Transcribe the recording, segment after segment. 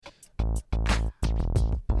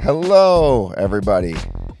Hello, everybody.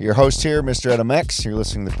 Your host here, Mr. Adam X. You're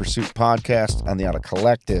listening to the Pursuit Podcast on the Auto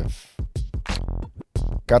Collective.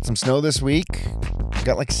 Got some snow this week.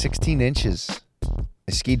 Got like 16 inches.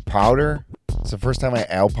 I skied powder. It's the first time I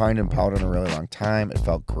alpined in powder in a really long time. It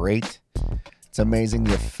felt great. It's amazing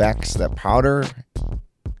the effects that powder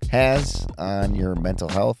has on your mental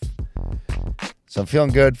health. So I'm feeling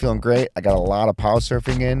good, feeling great. I got a lot of pow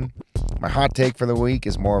surfing in. My hot take for the week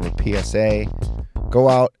is more of a PSA. Go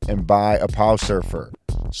out and buy a pow surfer.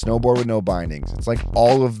 Snowboard with no bindings. It's like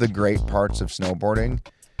all of the great parts of snowboarding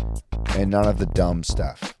and none of the dumb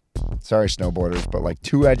stuff. Sorry, snowboarders, but like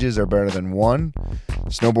two edges are better than one.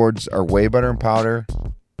 Snowboards are way better in powder,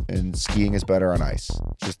 and skiing is better on ice.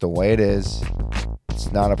 It's just the way it is.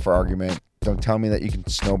 It's not up for argument. Don't tell me that you can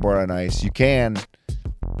snowboard on ice. You can,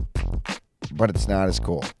 but it's not as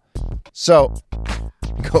cool. So,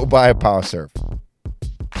 go buy a pow surf.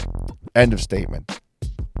 End of statement.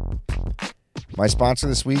 My sponsor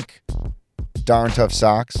this week, Darn Tough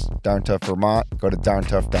Socks, Darn Tough Vermont. Go to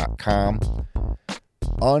darntough.com.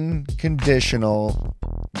 Unconditional,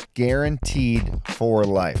 guaranteed for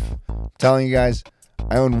life. I'm telling you guys,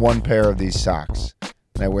 I own one pair of these socks,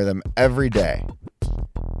 and I wear them every day.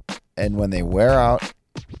 And when they wear out,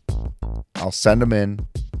 I'll send them in,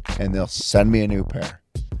 and they'll send me a new pair.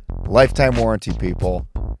 Lifetime warranty, people.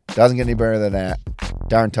 Doesn't get any better than that.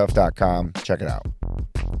 DarnTough.com. Check it out.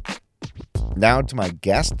 Now to my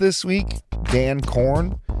guest this week, Dan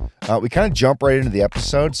Korn. We kind of jump right into the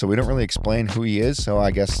episode, so we don't really explain who he is, so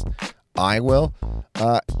I guess I will.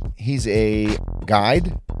 He's a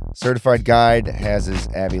guide, certified guide, has his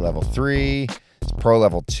AVI Level 3, his Pro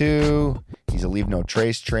Level 2. He's a Leave No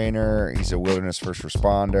Trace trainer. He's a wilderness first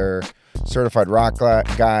responder, certified rock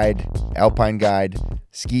guide, alpine guide,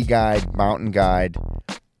 ski guide, mountain guide.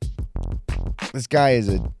 This guy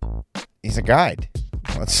he's a guide.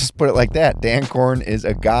 Let's just put it like that. Dan Korn is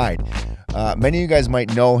a guide. Many of you guys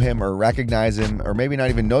might know him or recognize him, or maybe not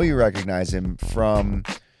even know you recognize him from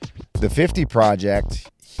the 50 Project.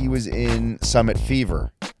 He was in Summit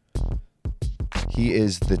Fever. He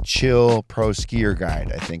is the chill pro skier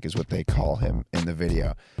guide, I think is what they call him in the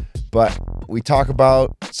video. But we talk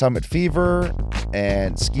about Summit Fever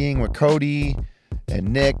and skiing with Cody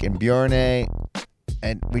and Nick and Bjorn.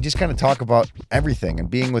 And we just kind of talk about everything and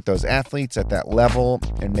being with those athletes at that level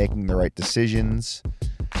and making the right decisions.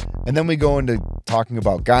 And then we go into talking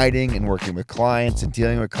about guiding and working with clients and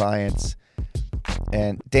dealing with clients.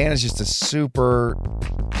 And Dan is just a super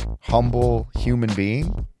humble human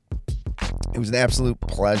being. It was an absolute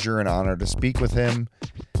pleasure and honor to speak with him.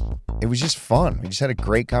 It was just fun. We just had a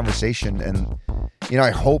great conversation. And, I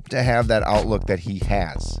hope to have that outlook that he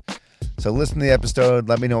has. So listen to the episode.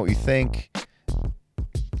 Let me know what you think.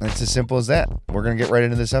 It's as simple as that. We're going to get right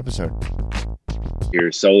into this episode.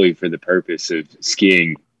 You're solely for the purpose of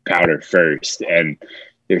skiing powder first, and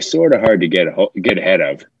they're sort of hard to get ahead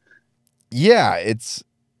of. Yeah,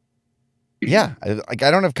 I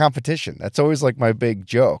don't have competition. That's always like my big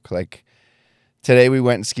joke. Like today we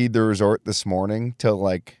went and skied the resort this morning till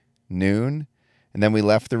like noon, and then we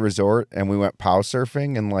left the resort and we went pow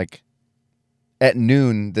surfing, and like at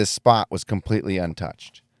noon this spot was completely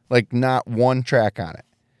untouched. Like not one track on it.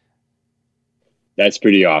 That's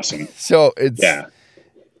pretty awesome. So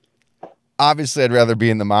obviously I'd rather be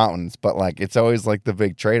in the mountains, but like, it's always like the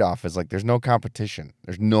big trade-off is like, there's no competition.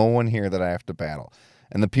 There's no one here that I have to battle.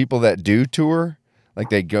 And the people that do tour,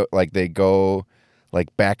 they go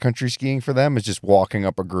backcountry skiing for them is just walking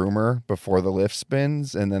up a groomer before the lift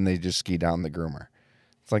spins. And then they just ski down the groomer.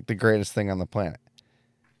 It's like the greatest thing on the planet.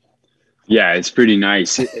 Yeah, it's pretty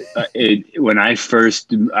nice. When I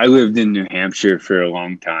lived in New Hampshire for a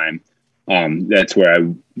long time. That's where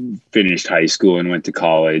I finished high school and went to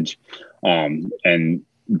college. And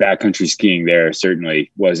backcountry skiing there certainly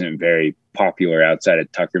wasn't very popular outside of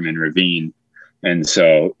Tuckerman Ravine. And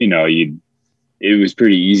so, it was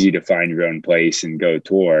pretty easy to find your own place and go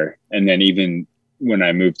tour. And then even when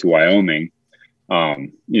I moved to Wyoming,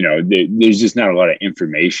 there's just not a lot of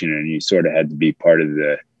information, and you sort of had to be part of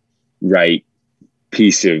the right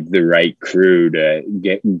piece of the right crew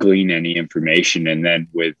to glean any information. And then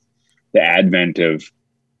with the advent of,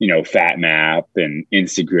 FatMap and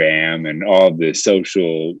Instagram and all of the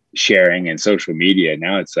social sharing and social media,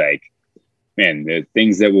 now it's like, man, the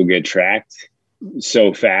things that will get tracked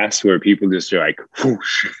so fast where people just are like,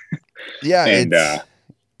 whoosh. Yeah. And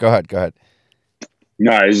go ahead.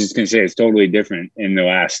 No, I was just going to say it's totally different in the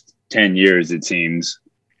last 10 years. It seems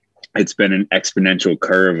it's been an exponential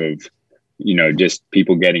curve of, just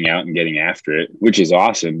people getting out and getting after it, which is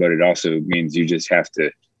awesome. But it also means you just have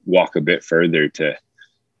to walk a bit further to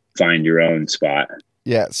find your own spot.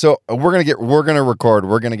 Yeah, so we're gonna record.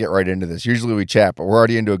 We're gonna get right into this. Usually we chat, but we're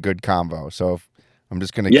already into a good convo. So I'm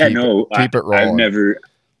just gonna Yeah, keep it no, keep it I've rolling.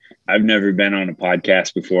 never been on a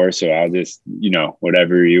podcast before, so I'll just,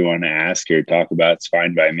 whatever you want to ask or talk about, it's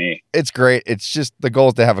fine by me. It's great. It's just the goal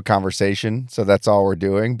is to have a conversation, so that's all we're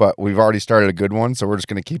doing. But we've already started a good one, so we're just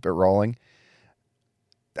gonna keep it rolling.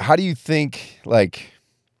 How do you think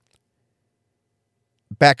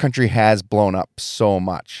backcountry has blown up so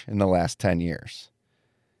much in the last 10 years?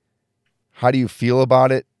 How do you feel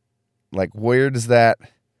about it? Like, how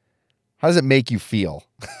does it make you feel?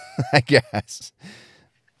 I guess.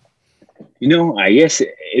 I guess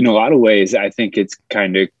in a lot of ways, I think it's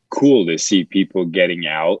kind of cool to see people getting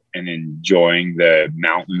out and enjoying the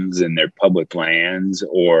mountains and their public lands,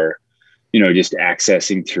 or, just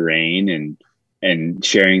accessing terrain and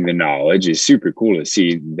sharing the knowledge is super cool to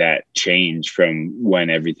see that change from when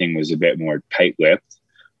everything was a bit more tight-lipped.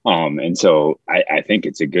 And so I think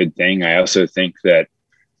it's a good thing. I also think that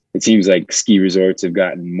it seems like ski resorts have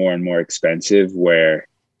gotten more and more expensive, where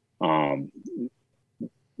um,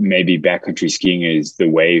 maybe backcountry skiing is the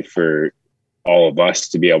way for all of us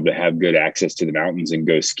to be able to have good access to the mountains and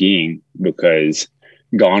go skiing, because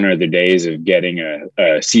gone are the days of getting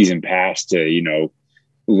a season pass to,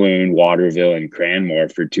 Loon, Waterville, and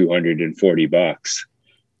Cranmore for $240.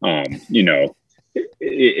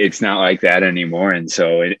 It's not like that anymore. And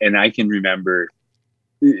so, and I can remember,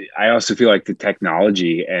 I also feel like the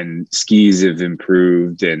technology and skis have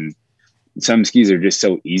improved, and some skis are just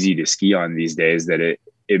so easy to ski on these days that it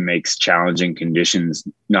makes challenging conditions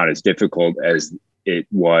not as difficult as it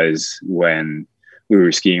was when we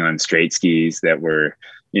were skiing on straight skis that were,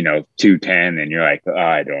 210, and you're like, oh,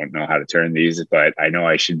 I don't know how to turn these, but I know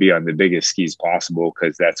I should be on the biggest skis possible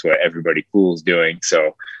because that's what everybody cool is doing.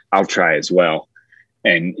 So I'll try as well.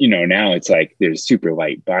 And, now it's like there's super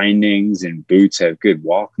light bindings, and boots have good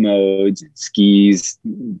walk modes, and skis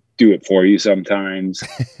do it for you sometimes.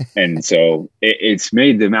 And so it's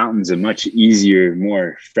made the mountains a much easier,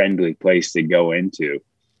 more friendly place to go into.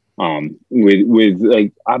 With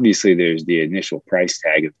like, obviously there's the initial price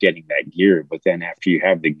tag of getting that gear, but then after you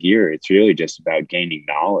have the gear, it's really just about gaining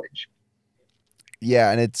knowledge.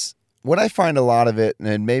 Yeah, and it's what I find a lot of it,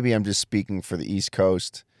 and maybe I'm just speaking for the East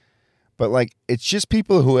Coast, but like it's just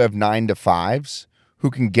people who have 9 to 5s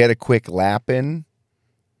who can get a quick lap in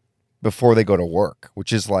before they go to work,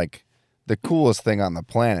 which is like the coolest thing on the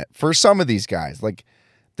planet. For some of these guys, like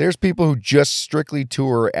there's people who just strictly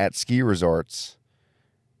tour at ski resorts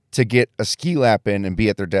to get a ski lap in and be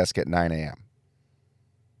at their desk at 9 a.m.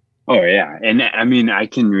 Oh yeah. And I mean, I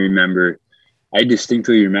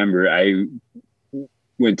distinctly remember I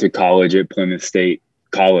went to college at Plymouth State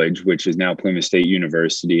College, which is now Plymouth State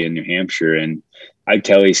University in New Hampshire. And I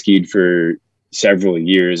tele skied for several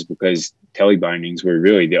years because tele bindings were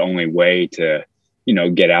really the only way to,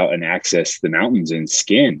 get out and access the mountains and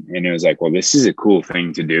skin. And it was like, well, this is a cool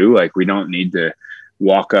thing to do. Like, we don't need to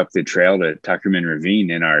walk up the trail to Tuckerman Ravine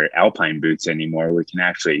in our alpine boots anymore. We can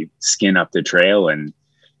actually skin up the trail, and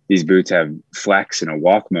these boots have flex and a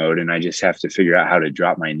walk mode, and I just have to figure out how to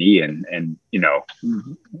drop my knee and do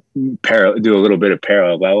a little bit of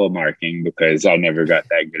parallel marking, because I never got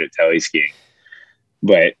that good at tele skiing.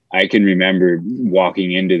 But I can remember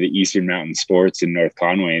walking into the Eastern Mountain Sports in North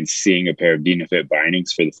Conway and seeing a pair of Dynafit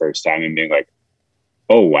bindings for the first time and being like,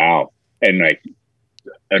 oh wow. And like,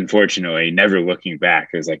 unfortunately, never looking back,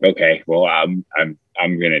 I was like, okay, well, I'm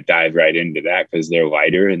gonna dive right into that because they're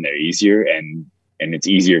lighter and they're easier, and it's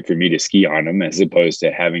easier for me to ski on them as opposed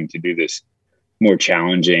to having to do this more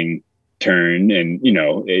challenging turn. And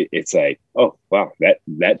it's like, oh wow,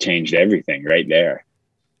 that changed everything right there.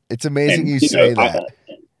 It's amazing you say that,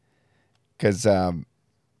 because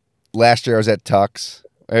last year I was at Tux.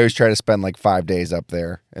 I always try to spend like 5 days up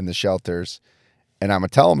there in the shelters, and I'm a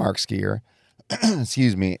telemark skier.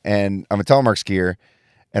 Excuse me, and I'm a telemark skier,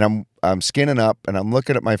 and I'm skinning up, and I'm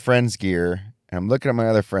looking at my friend's gear, and I'm looking at my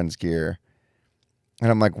other friend's gear,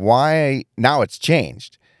 and I'm like, why? Now it's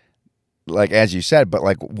changed, like as you said, but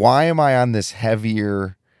like, why am I on this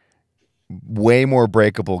heavier, way more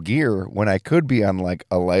breakable gear when I could be on like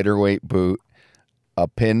a lighter weight boot, a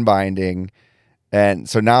pin binding? And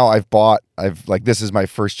so now I've like, this is my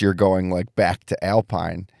first year going like back to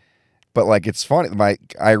Alpine. But like, it's funny.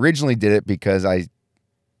 I originally did it because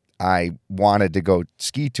I wanted to go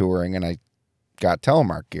ski touring, and I got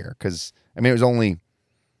telemark gear because, I mean, it was only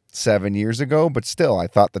 7 years ago, but still I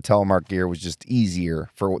thought the telemark gear was just easier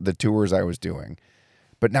for the tours I was doing.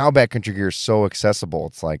 But now backcountry gear is so accessible.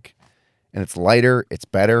 It's like, and it's lighter, it's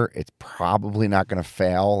better. It's probably not going to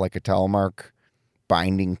fail like a telemark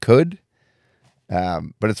binding could.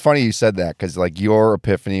 But it's funny you said that because like your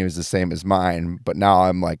epiphany was the same as mine, but now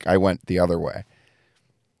I'm like, I went the other way.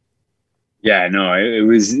 Yeah, no, it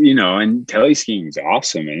was, and teleskiing is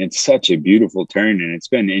awesome and it's such a beautiful turn. And it's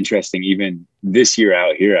been interesting. Even this year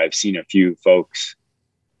out here, I've seen a few folks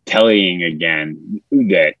tellying again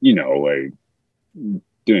that, are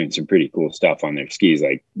doing some pretty cool stuff on their skis,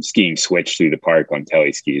 like skiing switch through the park on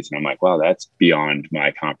telly skis. And I'm like, wow, that's beyond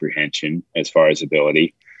my comprehension as far as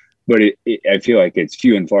ability. But I feel like it's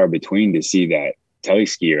few and far between to see that telly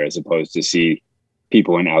skier as opposed to see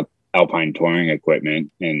people in alpine touring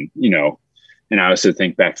equipment. And I also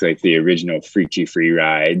think back to like the original Freachy free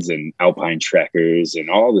rides and alpine trekkers and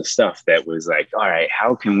all the stuff that was like, all right,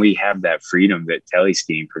 how can we have that freedom that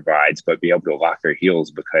teleskiing provides, but be able to lock our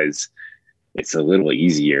heels because it's a little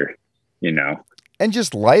easier, And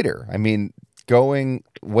just lighter. I mean, going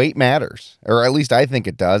weight matters, or at least I think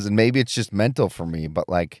it does. And maybe it's just mental for me, but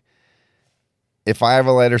like if I have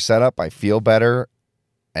a lighter setup, I feel better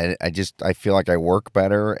and I feel like I work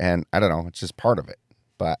better, and I don't know, it's just part of it.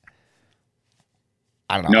 But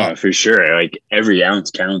I don't know. No, for sure. Like every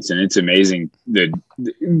ounce counts, and it's amazing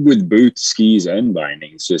with boots, skis, and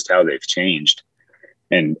bindings, just how they've changed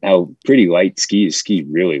and how pretty light skis ski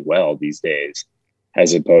really well these days,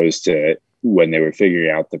 as opposed to when they were figuring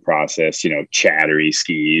out the process, chattery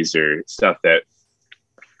skis or stuff that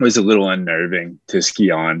was a little unnerving to ski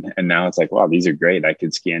on. And now it's like, wow, these are great. I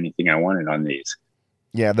could ski anything I wanted on these.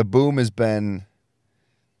 Yeah, the boom has been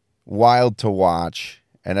wild to watch,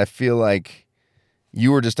 and I feel like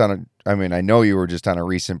you were just I know you were just on a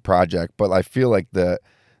recent project, but I feel like the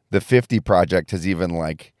 50 project has even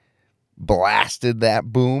like blasted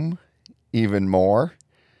that boom even more.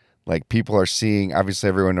 Like people are seeing, obviously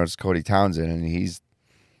everyone knows Cody Townsend, and he's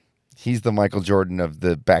the Michael Jordan of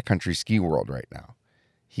the backcountry ski world right now.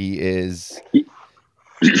 He is.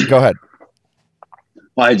 Go ahead.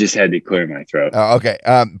 Well, I just had to clear my throat. Okay.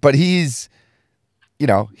 But he's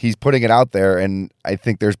putting it out there, and I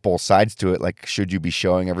think there's both sides to it. Like, should you be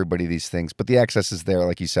showing everybody these things? But the access is there,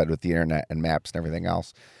 like you said, with the internet and maps and everything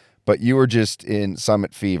else. But you were just in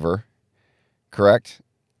Summit Fever, correct?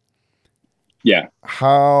 Yeah.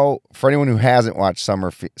 For anyone who hasn't watched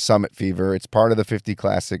Summit Fever, it's part of the 50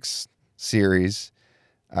 Classics series.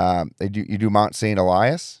 You do Mount St.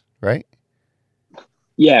 Elias, right?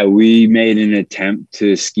 Yeah, we made an attempt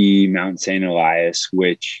to ski Mount St. Elias,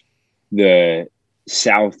 which the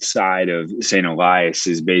south side of St. Elias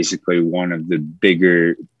is basically one of the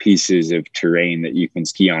bigger pieces of terrain that you can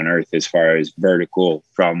ski on Earth as far as vertical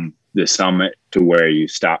from the summit to where you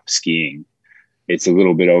stop skiing. It's a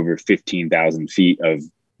little bit over 15,000 feet of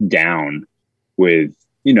down with,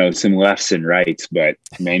 some lefts and rights, but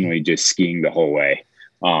mainly just skiing the whole way.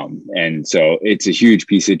 And so it's a huge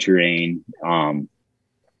piece of terrain.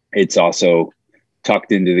 It's also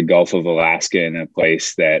tucked into the Gulf of Alaska in a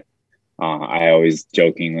place that I always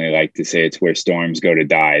jokingly like to say it's where storms go to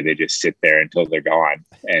die. They just sit there until they're gone.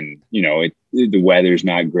 And, the weather's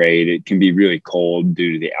not great. It can be really cold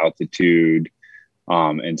due to the altitude.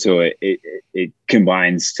 And so it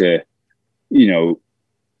combines to,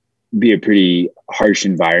 be a pretty harsh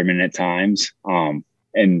environment at times.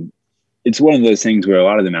 And it's one of those things where a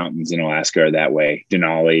lot of the mountains in Alaska are that way.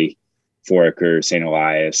 Denali, Foraker, St.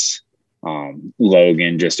 Elias,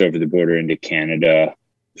 Logan, just over the border into Canada,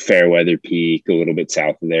 Fairweather Peak, a little bit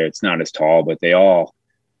south of there. It's not as tall, but they all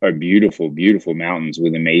are beautiful, beautiful mountains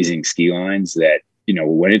with amazing ski lines that,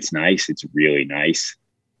 when it's nice, it's really nice.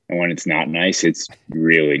 And when it's not nice, it's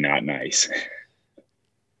really not nice.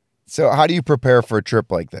 So how do you prepare for a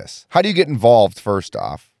trip like this? How do you get involved, first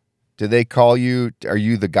off? Do they call you? Are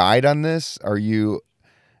you the guide on this? Are you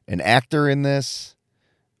an actor in this?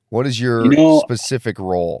 What is your specific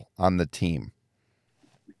role on the team?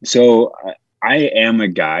 So I am a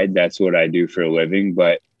guide. That's what I do for a living.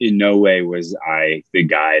 But in no way was I the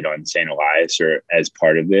guide on St. Elias or as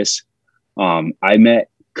part of this. I met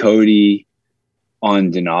Cody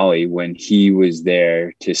on Denali when he was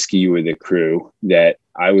there to ski with a crew that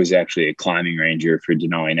I was actually a climbing ranger for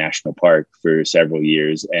Denali National Park for several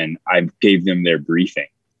years. And I gave them their briefing,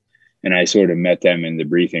 and I sort of met them in the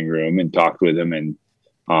briefing room and talked with them and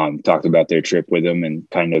talked about their trip with them. And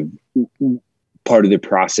kind of part of the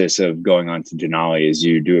process of going on to Denali is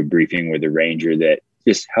you do a briefing with a ranger that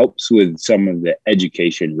just helps with some of the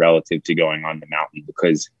education relative to going on the mountain,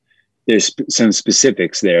 because there's some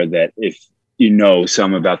specifics there that if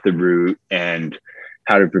some about the route and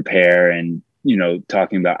how to prepare and,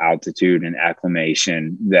 talking about altitude and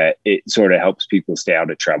acclimation, that it sort of helps people stay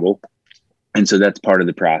out of trouble. And so that's part of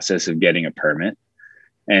the process of getting a permit.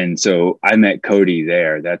 And so I met Cody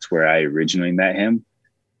there. That's where I originally met him.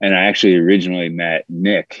 And I actually originally met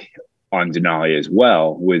Nick on Denali as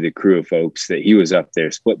well with a crew of folks that he was up there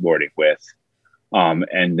splitboarding with.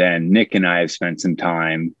 And then Nick and I have spent some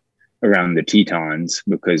time around the Tetons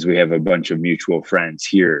because we have a bunch of mutual friends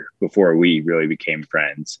here before we really became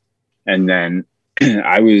friends. And then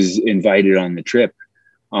I was invited on the trip.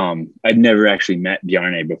 I'd never actually met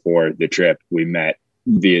Bjarne before the trip. We met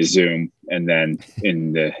via Zoom and then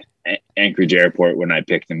in the Anchorage airport when I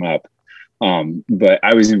picked him up. But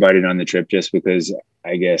I was invited on the trip just because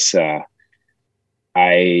I guess I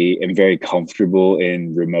am very comfortable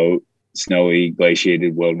in remote, snowy,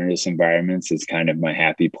 glaciated wilderness environments. It's kind of my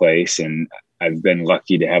happy place. And I've been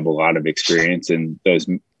lucky to have a lot of experience in those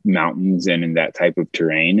mountains and in that type of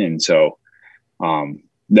terrain. And so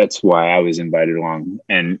that's why I was invited along.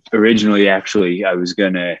 And originally, actually,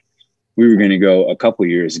 we were going to go a couple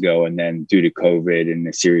years ago. And then due to COVID and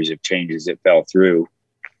a series of changes, it fell through.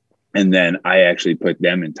 And then I actually put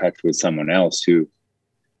them in touch with someone else who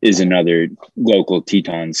is another local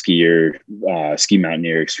Teton skier, ski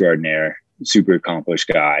mountaineer extraordinaire, super accomplished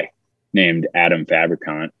guy named Adam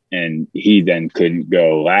Fabricant. And he then couldn't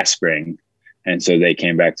go last spring. And so they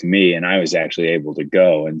came back to me and I was actually able to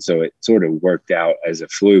go. And so it sort of worked out as a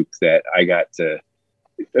fluke that I got to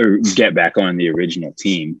get back on the original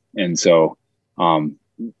team. And so I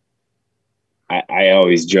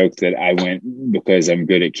always joke that I went because I'm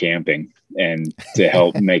good at camping and to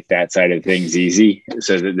help make that side of things easy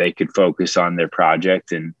so that they could focus on their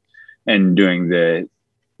project and doing the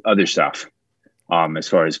other stuff as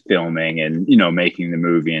far as filming and, making the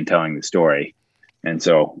movie and telling the story. And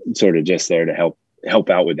so sort of just there to help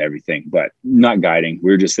out with everything, but not guiding.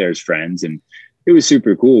 We were just there as friends. And it was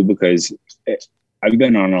super cool because I've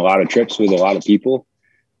been on a lot of trips with a lot of people,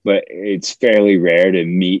 but it's fairly rare to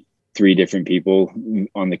meet 3 different people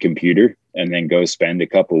on the computer and then go spend a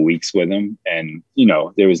couple of weeks with them. And,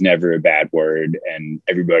 there was never a bad word and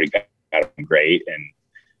everybody got on great. And,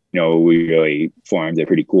 we really formed a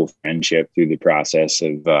pretty cool friendship through the process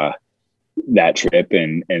of that trip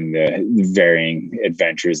and the varying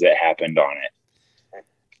adventures that happened on it.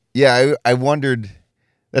 Yeah, I wondered,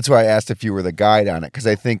 that's why I asked if you were the guide on it. Cause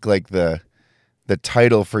I think like the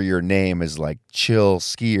title for your name is like Chill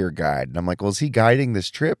Skier Guide. And I'm like, well, is he guiding this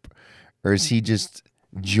trip or is he just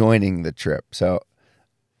joining the trip? So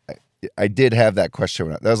I did have that question.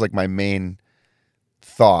 That was like my main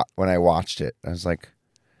thought when I watched it. I was like,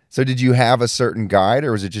 so did you have a certain guide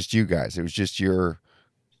or was it just you guys? It was just your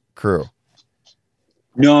crew?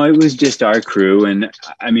 No, it was just our crew. And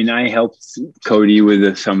I mean, I helped Cody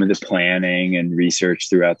with some of the planning and research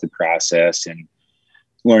throughout the process and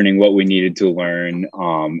learning what we needed to learn.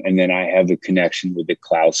 And then I have a connection with the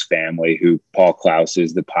Klaus family, who Paul Klaus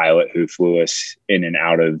is the pilot who flew us in and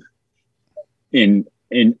out of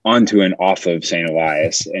onto and off of St.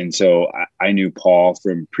 Elias. And so I knew Paul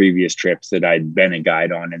from previous trips that I'd been a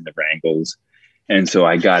guide on in the Wrangles. And so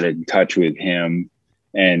I got in touch with him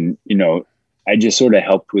and, I just sort of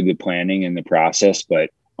helped with the planning and the process,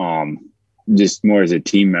 but just more as a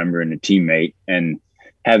team member and a teammate and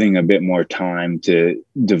having a bit more time to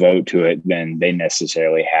devote to it than they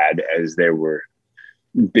necessarily had as they were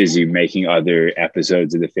busy making other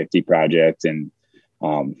episodes of the 50 Project. And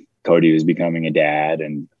Cody was becoming a dad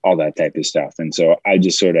and all that type of stuff. And so I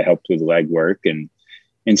just sort of helped with legwork. And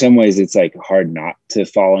in some ways it's like hard not to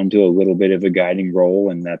fall into a little bit of a guiding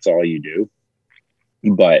role and that's all you do.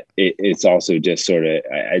 But it's also just sort of,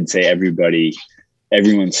 I'd say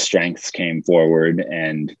everyone's strengths came forward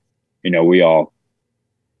and, we all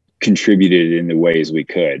contributed in the ways we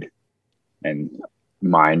could. And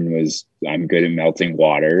mine was, I'm good at melting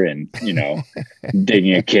water and,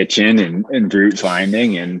 digging a kitchen and route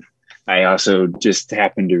finding. And I also just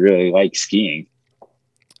happened to really like skiing.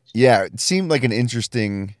 Yeah. It seemed like an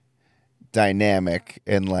interesting dynamic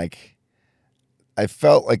and like, I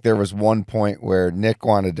felt like there was one point where Nick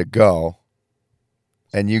wanted to go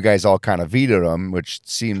and you guys all kind of vetoed him, which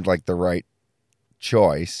seemed like the right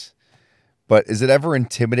choice. But is it ever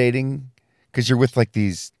intimidating? Because you're with like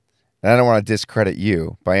these, and I don't want to discredit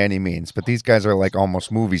you by any means, but these guys are like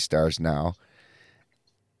almost movie stars now.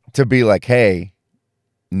 To be like, hey,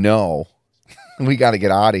 no, we got to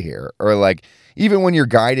get out of here. Or like, even when you're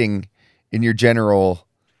guiding in your general,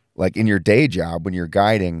 like in your day job, when you're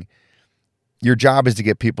guiding, your job is to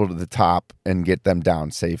get people to the top and get them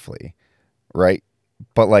down safely, right?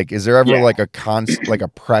 But like, is there ever like a like a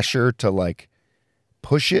pressure to like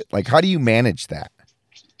push it? Like, how do you manage that?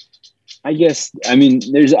 I guess, I mean,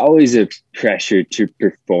 there's always a pressure to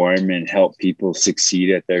perform and help people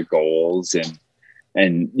succeed at their goals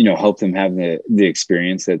and help them have the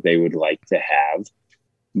experience that they would like to have.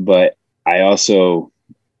 But I also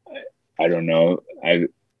I don't know, I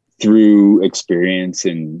through experience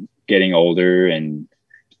and getting older and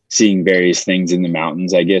seeing various things in the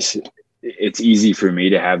mountains, I guess it's easy for me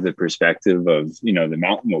to have the perspective of, the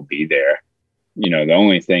mountain will be there. The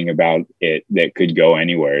only thing about it that could go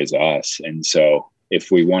anywhere is us. And so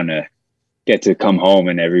if we want to get to come home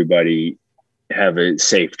and everybody have a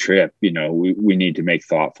safe trip, we need to make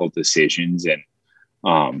thoughtful decisions. And,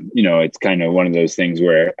 it's kind of one of those things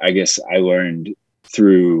where I guess I learned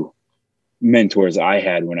through mentors I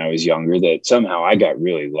had when I was younger that somehow I got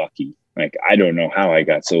really lucky. Like, I don't know how I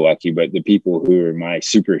got so lucky, but the people who are my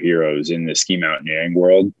superheroes in the ski mountaineering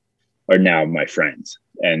world are now my friends.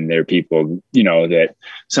 And they're people, that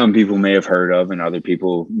some people may have heard of and other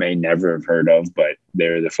people may never have heard of, but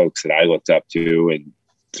they're the folks that I looked up to. And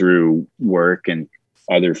through work and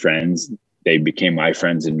other friends, they became my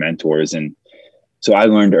friends and mentors. And so I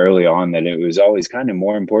learned early on that it was always kind of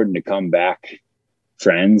more important to come back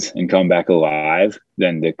friends and come back alive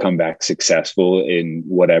than to come back successful in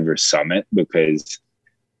whatever summit, because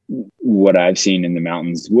what I've seen in the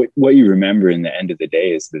mountains, what you remember in the end of the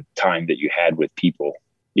day is the time that you had with people.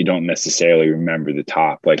 You don't necessarily remember the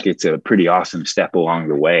top. Like, it's a pretty awesome step along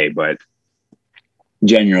the way, but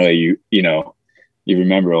generally you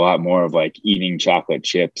remember a lot more of like eating chocolate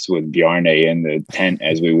chips with Bjarne in the tent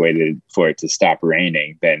as we waited for it to stop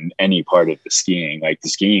raining than any part of the skiing. Like, the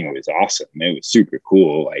skiing was awesome. It was super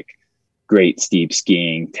cool. Like, great steep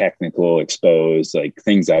skiing, technical, exposed, like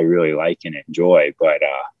things I really like and enjoy. But,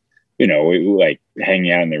 like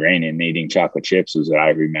hanging out in the rain and eating chocolate chips was what I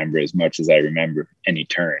remember as much as I remember any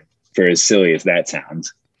turn, for as silly as that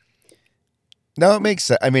sounds. No, it makes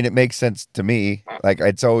sense. I mean, it makes sense to me. Like,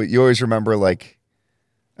 you always remember, like,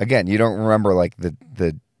 again, you don't remember like the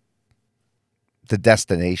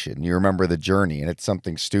destination. You remember the journey, and it's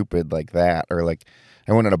something stupid like that. Or like,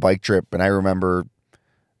 I went on a bike trip and I remember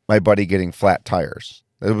my buddy getting flat tires.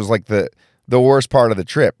 It was like the worst part of the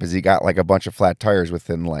trip is he got like a bunch of flat tires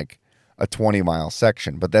within like a 20-mile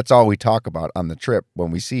section. But that's all we talk about on the trip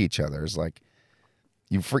when we see each other, is like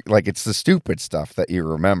like it's the stupid stuff that you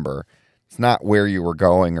remember. It's not where you were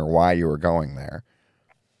going or why you were going there.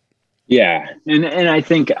 Yeah. And I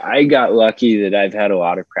think I got lucky that I've had a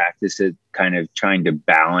lot of practice at kind of trying to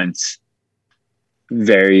balance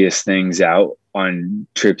various things out on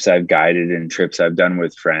trips I've guided and trips I've done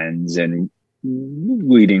with friends and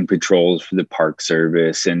leading patrols for the Park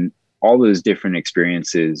Service, and all those different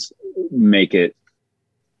experiences make it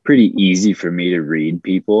pretty easy for me to read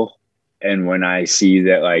people. And when I see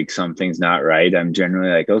that like something's not right, I'm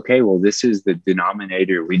generally like, okay, well, this is the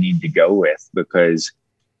denominator we need to go with, because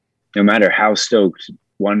no matter how stoked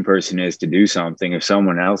one person is to do something, if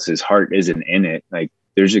someone else's heart isn't in it, like,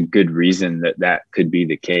 there's a good reason that could be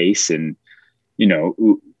the case. And,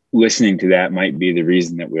 listening to that might be the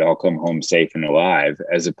reason that we all come home safe and alive,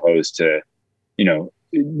 as opposed to,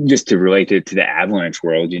 just to relate it to the avalanche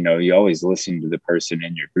world, you always listen to the person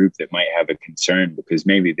in your group that might have a concern because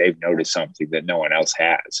maybe they've noticed something that no one else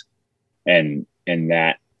has. And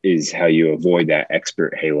that is how you avoid that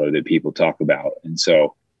expert halo that people talk about. And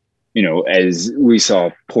so, as we saw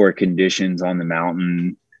poor conditions on the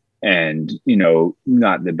mountain and,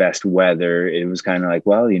 not the best weather, it was kind of like,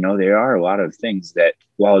 well, there are a lot of things that,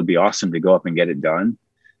 while it'd be awesome to go up and get it done,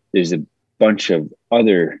 there's a bunch of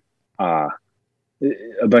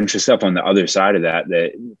stuff on the other side of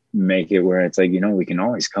that make it where it's like, we can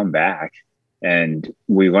always come back. And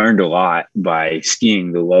we learned a lot by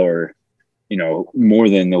skiing the lower, more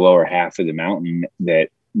than the lower half of the mountain, that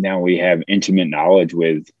now we have intimate knowledge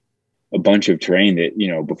with a bunch of terrain that,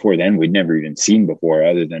 before then we'd never even seen before,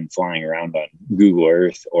 other than flying around on Google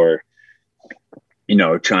Earth or,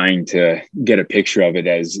 trying to get a picture of it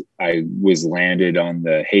as I was landed on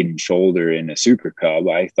the Hayden shoulder in a Super Cub.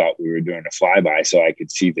 I thought we were doing a flyby so I could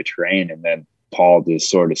see the terrain. And then Paul just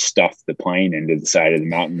sort of stuffed the plane into the side of the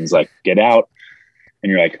mountain and was like, get out. And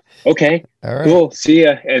you're like, okay, all right, cool, see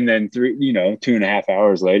ya. And then 2.5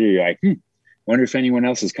 hours later, you're like, wonder if anyone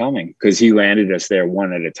else is coming, because he landed us there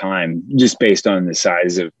one at a time, just based on the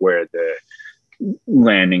size of where the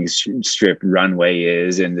landing strip runway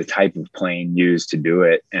is and the type of plane used to do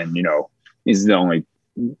it. And, he's the only,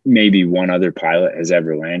 maybe one other pilot has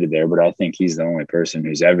ever landed there, but I think he's the only person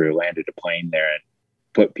who's ever landed a plane there and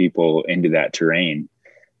put people into that terrain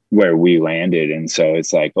where we landed. And so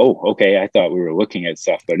it's like, oh, okay, I thought we were looking at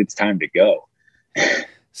stuff, but it's time to go.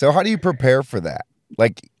 So how do you prepare for that?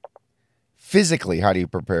 Like, physically, how do you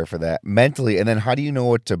prepare for that? Mentally, and then how do you know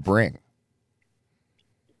what to bring?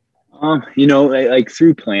 Like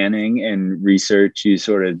through planning and research, you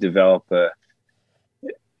sort of develop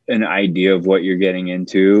an idea of what you're getting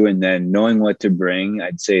into, and then knowing what to bring,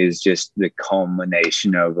 I'd say is just the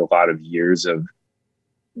culmination of a lot of years of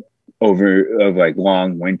like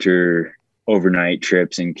long winter overnight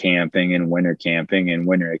trips and camping and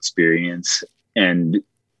winter experience, and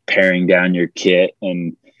paring down your kit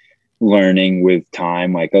and learning with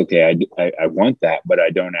time, like, okay, I want that, but I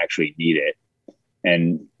don't actually need it.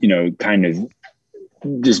 And, kind of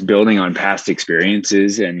just building on past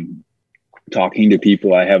experiences and talking to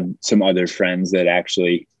people. I have some other friends that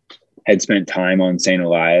actually had spent time on St.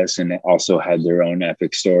 Elias and also had their own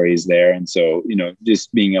epic stories there. And so,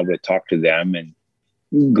 just being able to talk to them and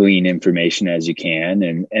glean information as you can.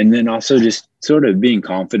 And then also just sort of being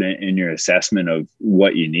confident in your assessment of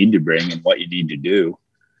what you need to bring and what you need to do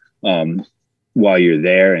while you're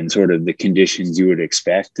there, and sort of the conditions you would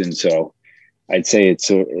expect. And so I'd say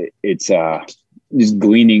it's just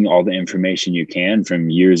gleaning all the information you can from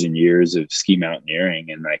years and years of ski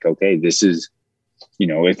mountaineering, and like, okay, this is,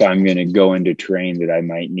 if I'm going to go into terrain that I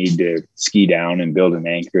might need to ski down and build an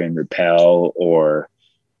anchor and rappel, or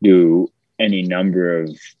do any number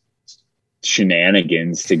of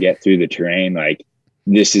shenanigans to get through the terrain, like,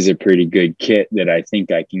 this is a pretty good kit that I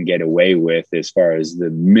think I can get away with as far as the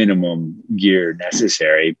minimum gear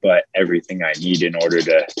necessary, but everything I need in order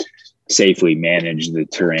to safely manage the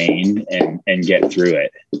terrain and get through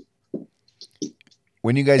it.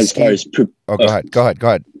 When you guys go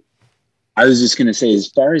ahead. I was just going to say, as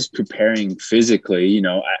far as preparing physically,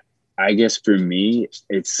 I guess for me,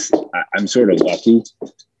 I'm sort of lucky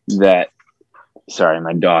that, sorry,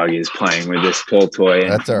 my dog is playing with this pull toy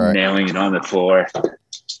and nailing it on the floor.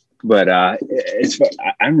 But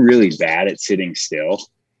I'm really bad at sitting still.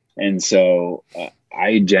 And so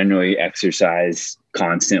I generally exercise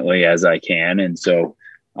constantly as I can. And so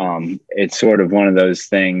it's sort of one of those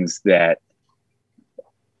things that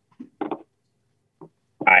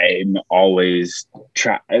I'm always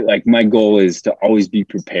like, my goal is to always be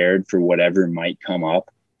prepared for whatever might come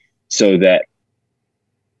up, so that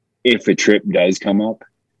if a trip does come up,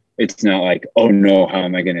 it's not like, oh no, how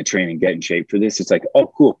am I going to train and get in shape for this? It's like,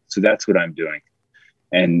 oh, cool. So that's what I'm doing.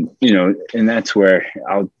 And, and that's where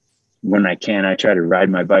when I can, I try to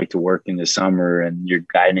ride my bike to work in the summer, and you're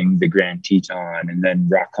guiding the Grand Teton and then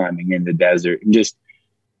rock climbing in the desert, and just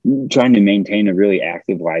trying to maintain a really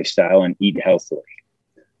active lifestyle and eat healthily.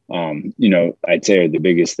 I'd say are the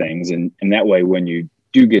biggest things. And that way, when you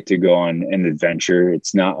do get to go on an adventure,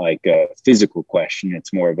 it's not like a physical question.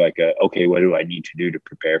 It's more of like okay, what do I need to do to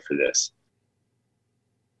prepare for this?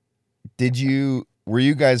 Were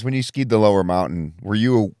you guys, when you skied the lower mountain, were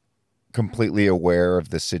you completely aware of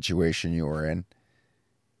the situation you were in?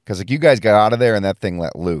 Because like, you guys got out of there and that thing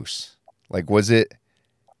let loose. Like,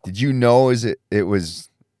 did you know it was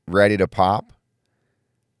ready to pop?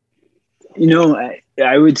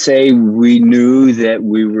 I would say we knew that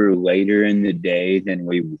we were later in the day than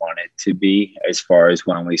we wanted to be as far as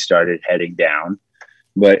when we started heading down.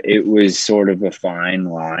 But it was sort of a fine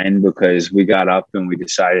line, because we got up and we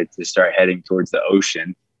decided to start heading towards the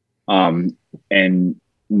ocean. And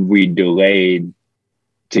we delayed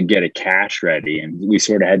to get a cache ready, and we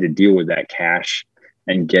sort of had to deal with that cache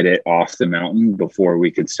and get it off the mountain before we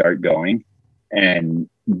could start going. And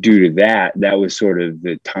due to that was sort of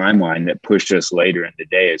the timeline that pushed us later in the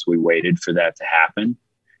day as we waited for that to happen.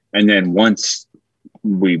 And then once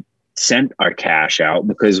we sent our cache out,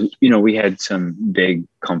 because, we had some big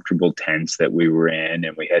comfortable tents that we were in,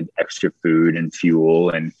 and we had extra food and fuel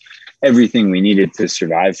and everything we needed to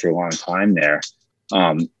survive for a long time there.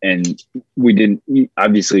 And we didn't,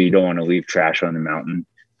 obviously you don't want to leave trash on the mountain,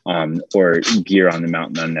 or gear on the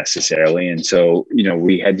mountain unnecessarily. And so,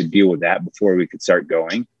 we had to deal with that before we could start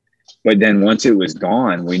going. But then once it was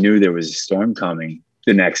gone, we knew there was a storm coming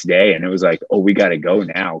the next day, and it was like, oh, we got to go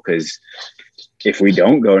now. Because if we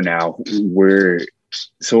don't go now, we're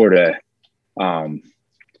sort of,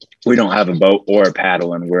 we don't have a boat or a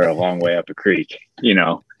paddle, and we're a long way up a creek,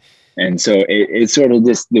 And so it's sort of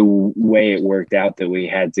just the way it worked out that we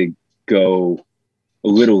had to go a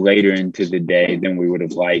little later into the day than we would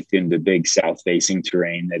have liked in the big south-facing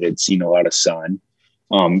terrain that had seen a lot of sun.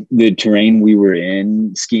 The terrain we were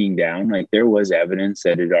in skiing down, like, there was evidence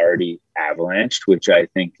that it already avalanched, which I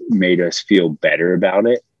think made us feel better about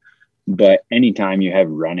it. But anytime you have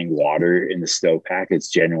running water in the snowpack, it's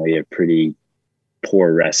generally a pretty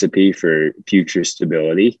poor recipe for future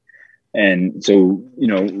stability. And so,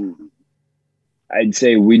 I'd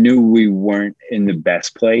say we knew we weren't in the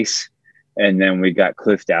best place. And then we got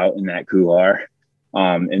cliffed out in that couloir.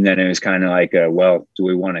 And then it was kind of like, well, do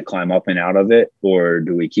we want to climb up and out of it, or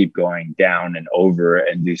do we keep going down and over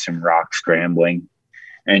and do some rock scrambling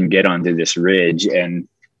and get onto this ridge? And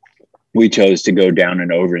we chose to go down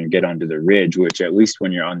and over and get onto the ridge, which at least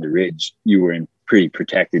when you're on the ridge, you were in pretty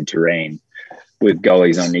protected terrain with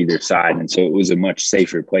gullies on either side. And so it was a much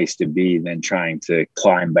safer place to be than trying to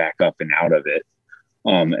climb back up and out of it.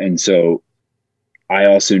 And so I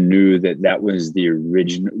also knew that that was the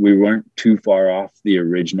original, we weren't too far off the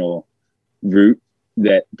original route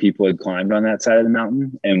that people had climbed on that side of the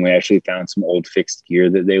mountain. And we actually found some old fixed gear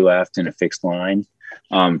that they left in a fixed line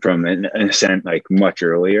from an ascent like much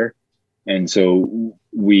earlier. And so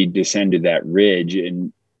we descended that ridge.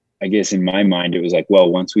 And I guess in my mind, it was like,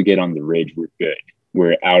 well, once we get on the ridge, we're good.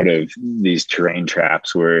 We're out of these terrain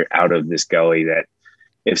traps. We're out of this gully that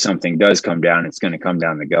if something does come down, it's going to come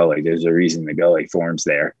down the gully. There's a reason the gully forms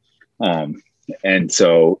there. And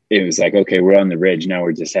so it was like, okay, we're on the ridge. Now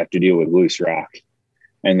we just have to deal with loose rock.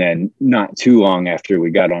 And then not too long after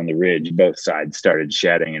we got on the ridge, both sides started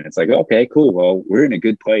shedding. And it's like, okay, cool. Well, we're in a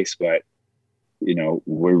good place, but you know,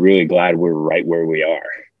 we're really glad we're right where we are.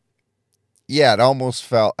 Yeah, it almost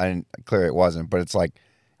felt, and clearly it wasn't, but it's like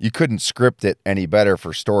you couldn't script it any better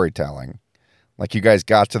for storytelling. Like you guys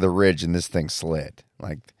got to the ridge and this thing slid.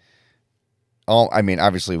 Like, I mean,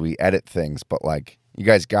 obviously we edit things, but like you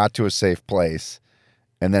guys got to a safe place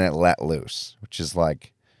and then it let loose, which is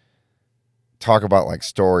like, talk about like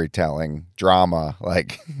storytelling, drama,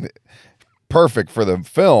 like perfect for the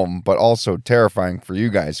film, but also terrifying for you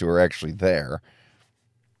guys who are actually there.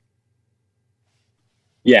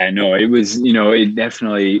 Yeah, no, it was, you know, it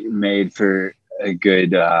definitely made for a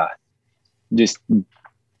good, just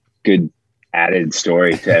good added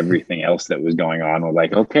story to everything else that was going on. We're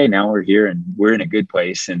like, okay, now we're here and we're in a good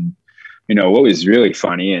place. And, you know, what was really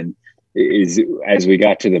funny and is as we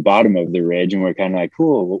got to the bottom of the ridge and we're kind of like,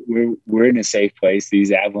 cool, we're in a safe place.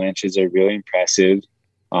 These avalanches are really impressive.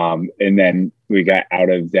 And then we got out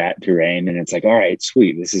of that terrain and it's like, all right,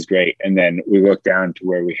 sweet, this is great. And then we look down to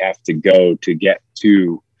where we have to go to get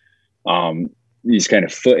to these kind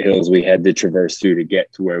of foothills we had to traverse through to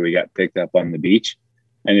get to where we got picked up on the beach.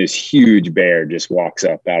 And this huge bear just walks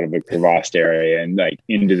up out of a crevassed area and like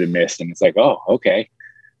into the mist. And it's like, oh, okay,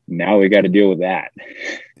 now we got to deal with that.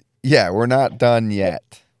 Yeah, we're not done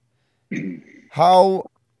yet. This will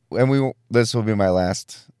be my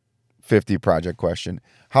last 50 project question.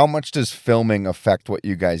 How much does filming affect what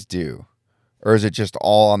you guys do? Or is it just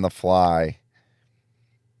all on the fly?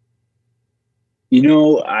 You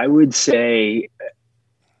know, I would say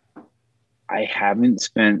I haven't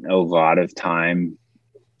spent a lot of time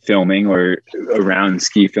filming or around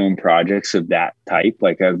ski film projects of that type.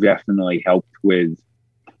 Like I've definitely helped with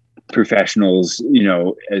professionals, you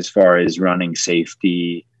know, as far as running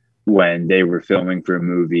safety when they were filming for a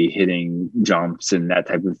movie, hitting jumps and that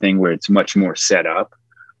type of thing where it's much more set up.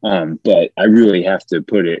 But I really have to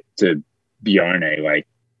put it to Bjarne, like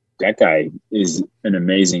that guy is an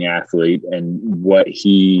amazing athlete, and what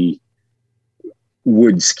he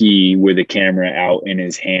would ski with a camera out in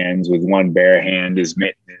his hands with one bare hand, his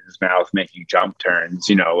mitt in his mouth, making jump turns,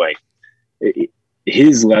 you know, like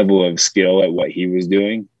his level of skill at what he was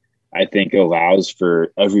doing, I think allows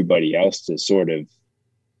for everybody else to sort of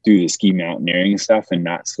do the ski mountaineering stuff and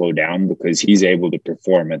not slow down because he's able to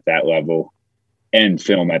perform at that level and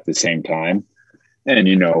film at the same time. And,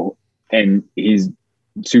 you know, and he's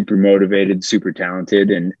super motivated, super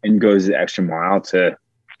talented, and goes the extra mile to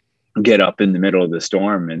get up in the middle of the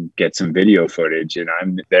storm and get some video footage. And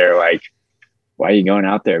I'm there like, why are you going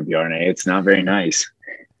out there, Bjarne? It's not very nice.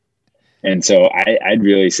 And so I'd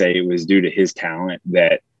really say it was due to his talent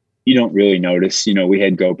that you don't really notice. You know, we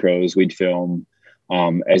had GoPros, we'd film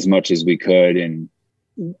as much as we could and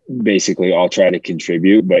basically all try to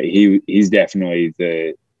contribute, but he's definitely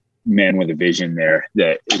the man with a vision there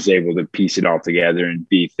that is able to piece it all together and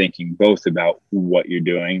be thinking both about what you're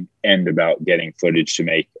doing and about getting footage to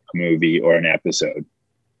make a movie or an episode.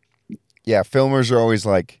 Yeah, filmers are always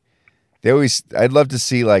like, I'd love to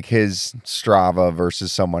see like his Strava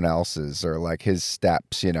versus someone else's or like his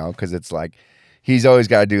steps, you know, because it's like he's always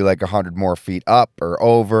got to do like 100 more feet up or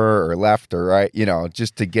over or left or right, you know,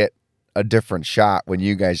 just to get a different shot when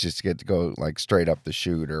you guys just get to go like straight up the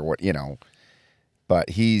chute or what, you know.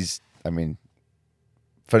 But he's, I mean,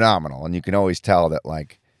 phenomenal. And you can always tell that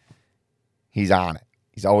like he's on it.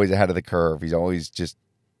 He's always ahead of the curve. He's always just,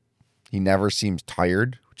 he never seems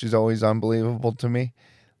tired, which is always unbelievable to me.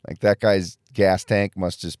 Like that guy's gas tank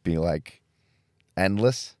must just be like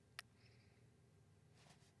endless.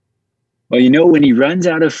 Well, you know, when he runs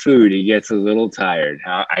out of food, he gets a little tired.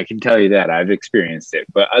 I can tell you that. I've experienced it.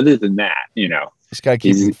 But other than that, you know, just got to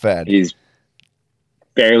keep him fed. He's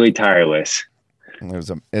fairly tireless.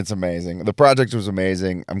 It's amazing. The project was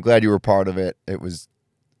amazing. I'm glad you were part of it. It was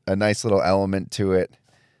a nice little element to it.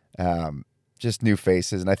 just new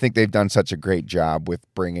faces. And I think they've done such a great job with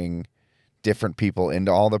bringing different people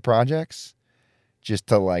into all the projects just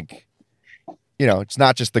to like, it's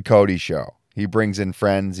not just the Cody show. He brings in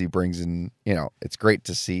friends. He brings in, it's great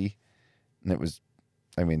to see.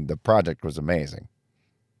 And the project was amazing.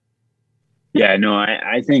 Yeah, no,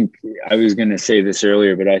 I think I was going to say this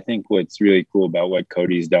earlier, but I think what's really cool about what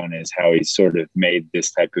Cody's done is how he's sort of made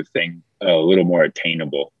this type of thing a little more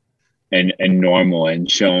attainable and normal,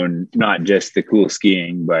 and shown not just the cool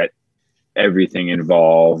skiing, but everything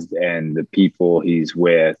involved and the people he's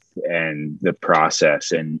with and the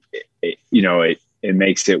process. And, it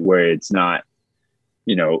makes it where it's not,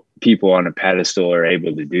 people on a pedestal are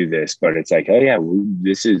able to do this, but it's like, oh yeah,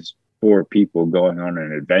 this is 4 people going on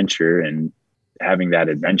an adventure and having that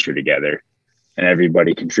adventure together, and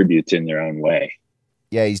everybody contributes in their own way.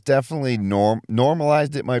 Yeah, he's definitely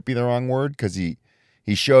normalized it, might be the wrong word, because he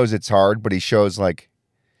shows it's hard, but he shows like,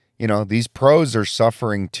 these pros are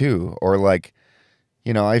suffering too. Or like,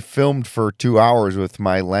 I filmed for 2 hours with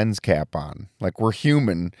my lens cap on. Like, we're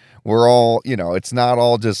human. We're all, it's not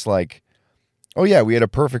all just like, oh yeah, we had a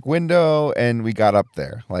perfect window and we got up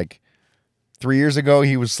there. Like 3 years ago,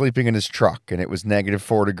 he was sleeping in his truck and it was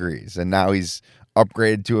 -4 degrees. And now he's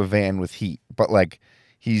upgraded to a van with heat. But like,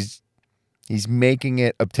 he's making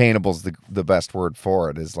it obtainable is the best word for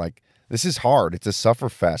it. Is like, this is hard. It's a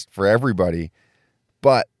sufferfest for everybody.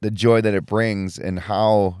 But the joy that it brings and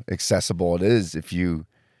how accessible it is if you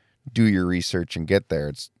do your research and get there,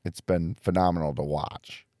 it's been phenomenal to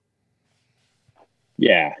watch.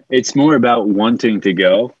 Yeah, it's more about wanting to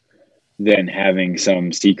go than having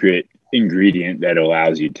some secret ingredient that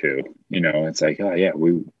allows you to. It's like, oh yeah,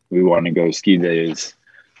 we want to go ski this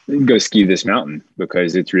mountain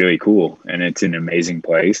because it's really cool and it's an amazing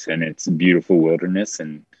place and it's a beautiful wilderness,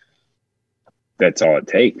 and that's all it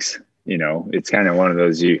takes. It's kind of one of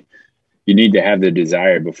those, you need to have the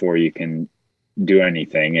desire before you can do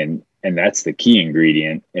anything, and that's the key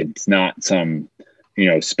ingredient. It's not some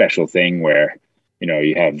special thing where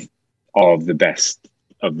you have all of the best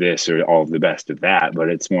of this or all of the best of that, but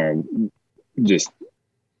it's more just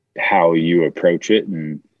how you approach it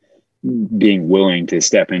and being willing to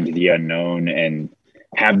step into the unknown and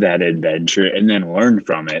have that adventure and then learn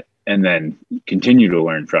from it and then continue to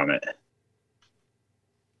learn from it.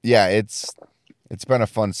 Yeah, it's been a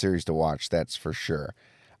fun series to watch, that's for sure.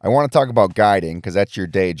 I want to talk about guiding because that's your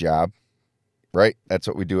day job, right? That's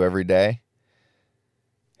what we do every day.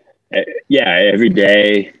 Yeah, every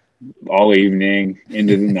day, all evening,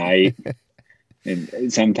 into the night.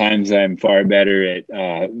 And sometimes I'm far better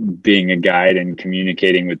at being a guide and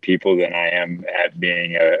communicating with people than I am at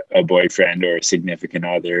being a boyfriend or a significant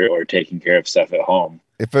other or taking care of stuff at home.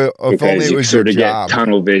 If only it was your job. Get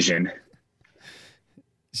tunnel vision.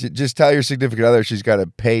 Just tell your significant other she's got to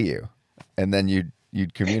pay you, and then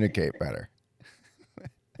you'd communicate better.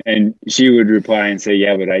 And she would reply and say,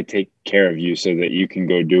 yeah, but I take care of you so that you can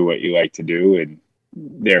go do what you like to do. And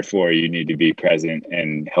therefore you need to be present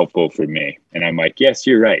and helpful for me. And I'm like, yes,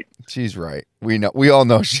 you're right. She's right. We all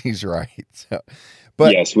know she's right.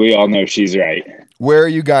 But yes, we all know she's right. Where are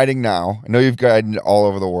you guiding now? I know you've guided all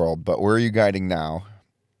over the world, but where are you guiding now?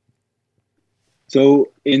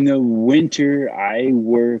 So in the winter, I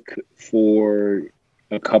work for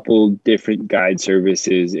a couple different guide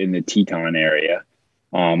services in the Teton area.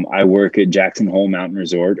 I work at Jackson Hole Mountain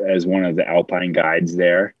Resort as one of the alpine guides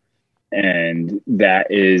there. And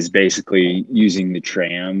that is basically using the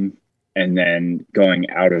tram and then going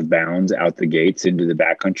out of bounds, out the gates into the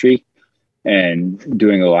backcountry and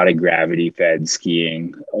doing a lot of gravity fed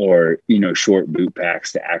skiing or, short boot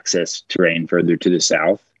packs to access terrain further to the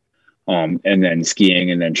south. And then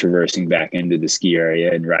skiing and then traversing back into the ski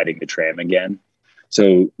area and riding the tram again.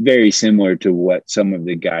 So very similar to what some of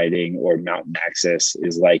the guiding or mountain access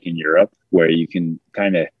is like in Europe, where you can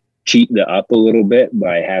kind of cheat the up a little bit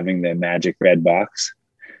by having the magic red box.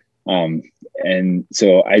 And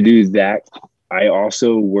so I do that. I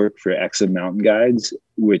also work for Exa Mountain Guides,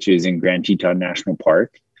 which is in Grand Teton National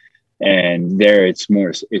Park. And there it's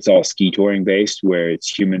all ski touring based, where it's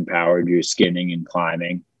human powered. You're skinning and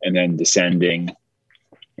climbing and then descending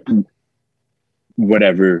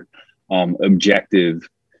whatever objective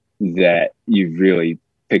that you've really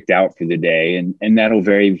picked out for the day. And that'll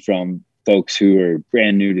vary from folks who are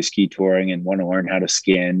brand new to ski touring and want to learn how to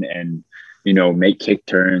skin and, make kick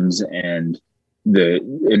turns and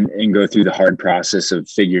go through the hard process of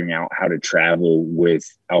figuring out how to travel with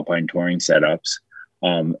alpine touring setups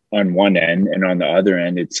on one end. And on the other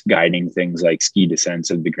end, it's guiding things like ski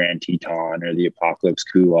descents of the Grand Teton or the Apocalypse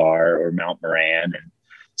Couloir or Mount Moran and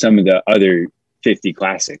some of the other 50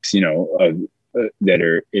 classics, of that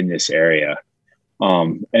are in this area.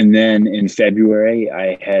 And then in February,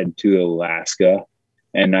 I head to Alaska,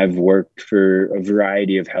 and I've worked for a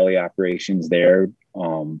variety of heli operations there.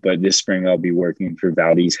 But this spring, I'll be working for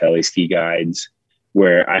Valdez Heli Ski Guides,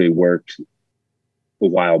 where I worked a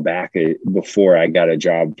while back before I got a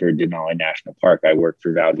job for Denali National Park. I worked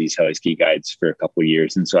for Valdez Heli Ski Guides for a couple of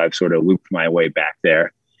years. And so I've sort of looped my way back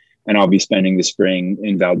there. And I'll be spending the spring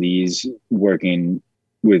in Valdez working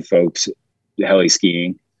with folks heli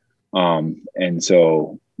skiing. And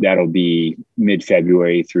so that'll be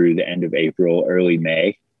mid-February through the end of April, early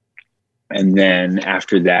May. And then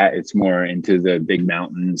after that, it's more into the big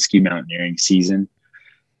mountain ski mountaineering season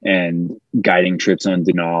and guiding trips on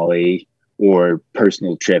Denali or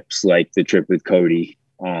personal trips like the trip with Cody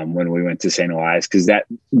when we went to St. Elias, because that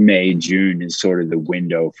May, June is sort of the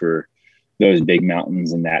window for those big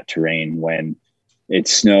mountains and that terrain when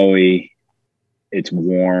it's snowy, it's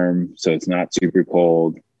warm, so it's not super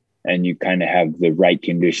cold, and you kind of have the right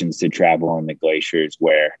conditions to travel on the glaciers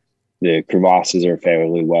where the crevasses are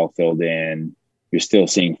fairly well filled in. You're still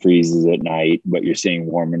seeing freezes at night, but you're seeing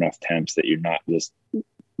warm enough temps that you're not just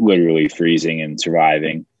literally freezing and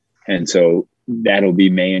surviving. And so that'll be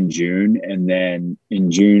May and June. And then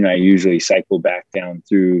in June, I usually cycle back down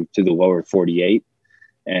through to the lower 48.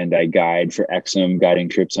 And I guide for Exum, guiding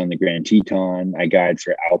trips on the Grand Teton. I guide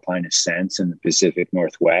for alpine ascents in the Pacific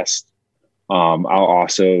Northwest. I'll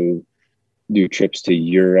also do trips to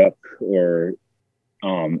Europe or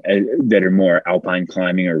that are more alpine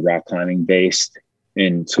climbing or rock climbing based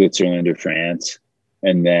in Switzerland or France.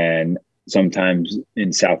 And then sometimes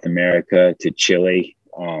in South America to Chile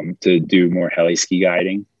to do more heli ski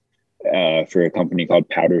guiding for a company called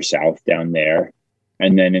Powder South down there.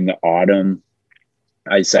 And then in the autumn,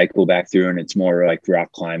 I cycle back through and it's more like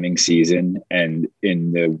rock climbing season and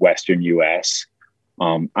in the Western US.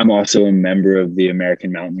 I'm also a member of the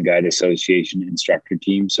American Mountain Guide Association instructor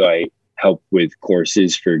team. So I help with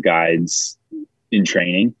courses for guides in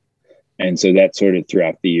training. And so that's sort of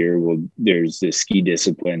throughout the year. There's the ski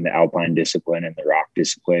discipline, the alpine discipline, and the rock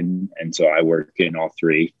discipline. And so I work in all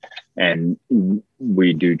three. And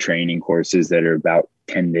we do training courses that are about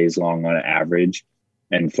 10 days long on average.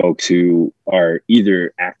 And folks who are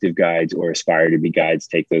either active guides or aspire to be guides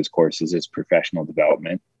take those courses as professional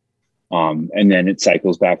development. And then it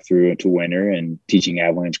cycles back through into winter and teaching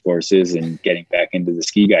avalanche courses and getting back into the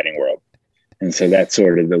ski guiding world. And so that's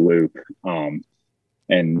sort of the loop.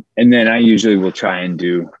 And then I usually will try and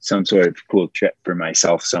do some sort of cool trip for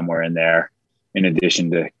myself somewhere in there, in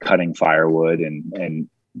addition to cutting firewood and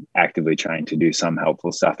actively trying to do some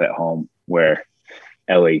helpful stuff at home where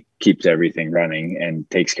Ellie keeps everything running and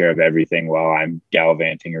takes care of everything while I'm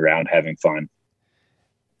gallivanting around having fun.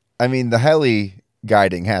 I mean, the heli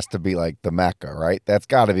guiding has to be like the Mecca, right? That's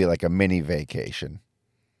got to be like a mini vacation.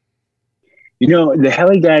 You know, the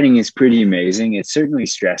heli guiding is pretty amazing. It's certainly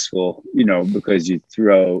stressful, you know, because you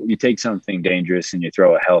take something dangerous and you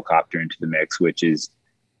throw a helicopter into the mix, which is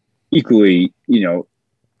equally, you know,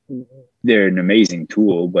 they're an amazing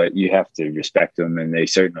tool, but you have to respect them. And they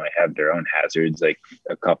certainly have their own hazards. Like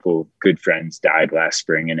a couple good friends died last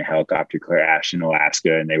spring in a helicopter crash in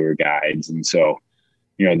Alaska and they were guides. And so,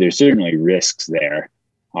 you know, there's certainly risks there.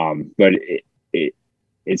 But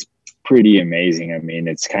it's pretty amazing. I mean,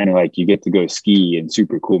 it's kind of like you get to go ski in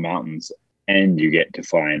super cool mountains and you get to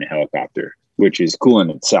fly in a helicopter, which is cool in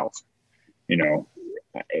itself. You know,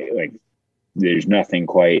 like there's nothing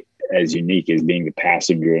quite as unique as being the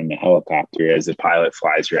passenger in the helicopter as the pilot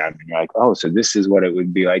flies around and you're like, oh, so this is what it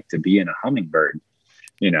would be like to be in a hummingbird.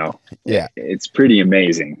 You know, yeah, it's pretty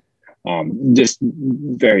amazing. Just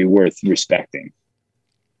very worth respecting.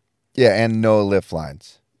 Yeah, and no lift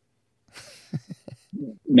lines.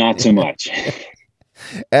 Not so much.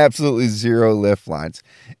 Absolutely zero lift lines.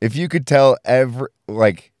 If you could tell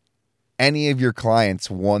any of your clients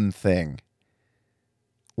one thing,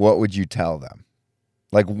 what would you tell them?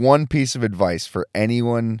 Like one piece of advice for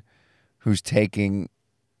anyone who's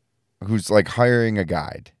like hiring a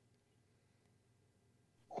guide.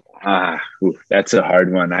 That's a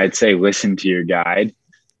hard one. I'd say listen to your guide.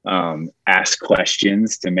 Ask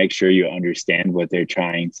questions to make sure you understand what they're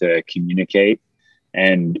trying to communicate.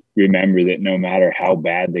 And remember that no matter how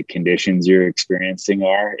bad the conditions you're experiencing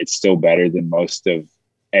are, it's still better than most of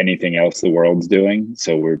anything else the world's doing.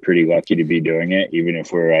 So we're pretty lucky to be doing it, even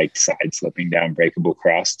if we're like side slipping down breakable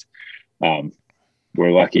crust.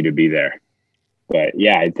 We're lucky to be there. But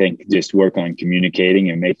yeah, I think just work on communicating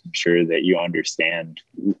and making sure that you understand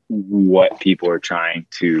what people are trying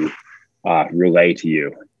to relay to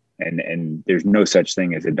you. And there's no such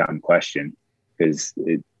thing as a dumb question, because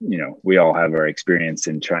we all have our experience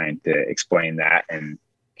in trying to explain that and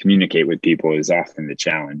communicate with people is often the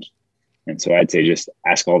challenge. And so I'd say just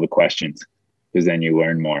ask all the questions, because then you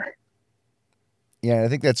learn more. Yeah, I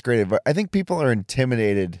think that's great. But I think people are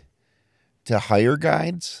intimidated to hire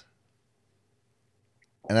guides,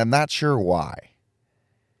 and I'm not sure why.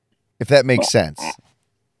 If that makes sense.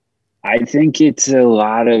 I think it's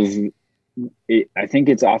I think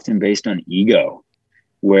it's often based on ego,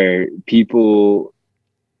 where people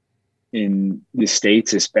in the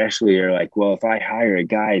States especially are like, well, if I hire a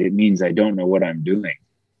guide, it means I don't know what I'm doing,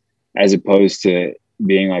 as opposed to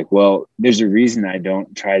being like, well, there's a reason I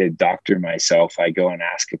don't try to doctor myself. I go and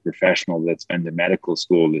ask a professional that's been to medical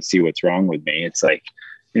school to see what's wrong with me. It's like,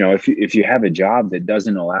 if you have a job that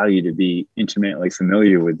doesn't allow you to be intimately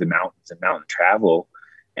familiar with the mountains and mountain travel,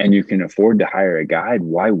 and you can afford to hire a guide,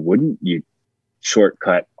 why wouldn't you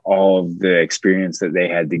shortcut all of the experience that they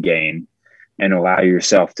had to gain and allow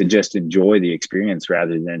yourself to just enjoy the experience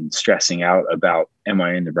rather than stressing out about, am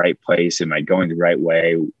I in the right place? Am I going the right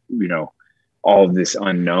way? All of this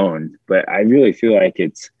unknown. But I really feel like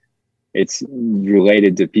it's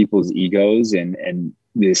related to people's egos and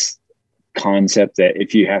this concept that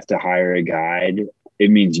if you have to hire a guide, it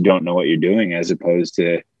means you don't know what you're doing, as opposed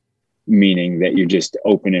to meaning that you're just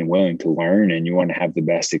open and willing to learn and you want to have the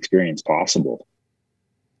best experience possible.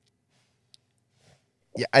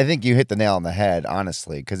 Yeah, I think you hit the nail on the head,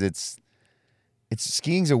 honestly, because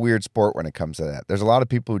skiing's a weird sport when it comes to that. There's a lot of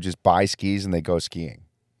people who just buy skis and they go skiing.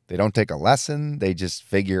 They don't take a lesson. They just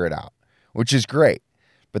figure it out, which is great.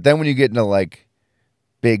 But then when you get into like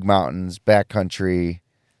big mountains, backcountry,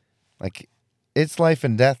 like it's life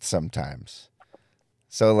and death sometimes.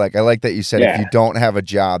 So like, I like that you said, if you don't have a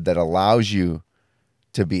job that allows you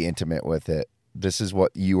to be intimate with it, this is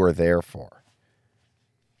what you are there for.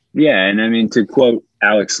 Yeah. And I mean, to quote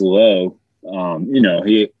Alex Lowe,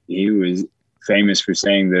 he was famous for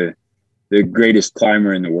saying the greatest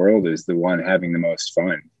climber in the world is the one having the most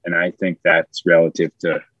fun. And I think that's relative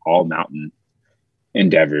to all mountain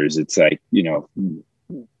endeavors. It's like,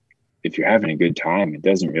 if you're having a good time, it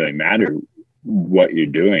doesn't really matter what you're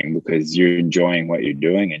doing, because you're enjoying what you're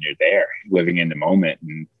doing and you're there living in the moment.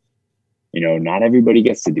 And, not everybody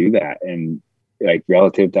gets to do that. And like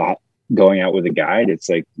relative to going out with a guide, it's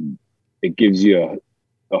like, it gives you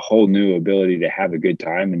a whole new ability to have a good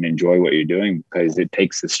time and enjoy what you're doing, because it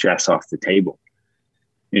takes the stress off the table.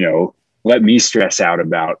 Let me stress out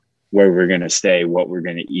about where we're going to stay, what we're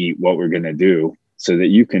going to eat, what we're going to do, so that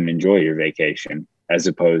you can enjoy your vacation, as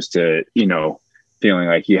opposed to, feeling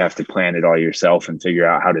like you have to plan it all yourself and figure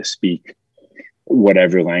out how to speak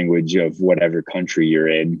whatever language of whatever country you're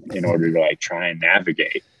in order to like try and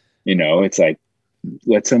navigate. It's like,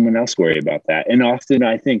 let someone else worry about that. And often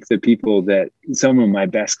I think the people that some of my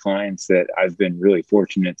best clients that I've been really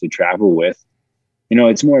fortunate to travel with,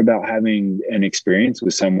 it's more about having an experience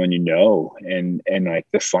with someone, and like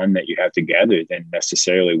the fun that you have together than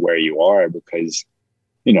necessarily where you are, because,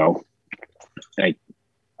 like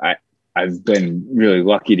I've been really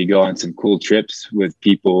lucky to go on some cool trips with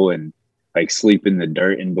people and like sleep in the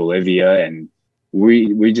dirt in Bolivia. And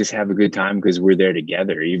we just have a good time because we're there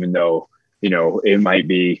together, even though, it might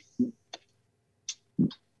be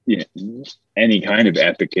any kind of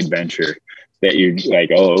epic adventure that you're like,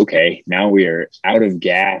 oh, okay, now we are out of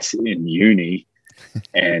gas in uni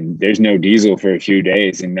and there's no diesel for a few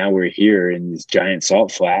days. And now we're here in this giant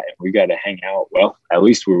salt flat and we got to hang out. Well, at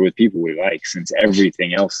least we're with people we like, since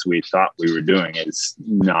everything else we thought we were doing is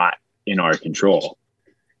not in our control.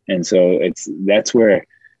 And so that's where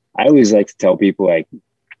I always like to tell people, like,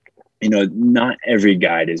 not every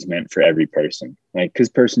guide is meant for every person, like, because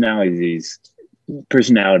personalities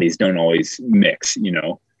don't always mix,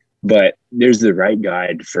 but there's the right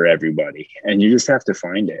guide for everybody, and you just have to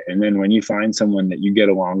find it. And then when you find someone that you get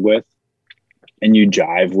along with and you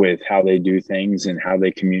jive with how they do things and how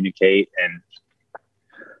they communicate, and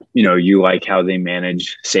you like how they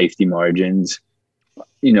manage safety margins,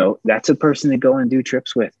 that's a person to go and do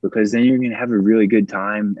trips with, because then you're going to have a really good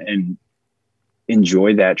time and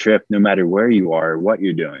enjoy that trip no matter where you are or what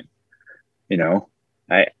you're doing.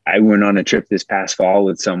 I went on a trip this past fall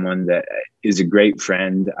with someone that is a great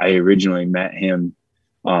friend. I originally met him.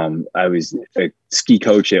 I was a ski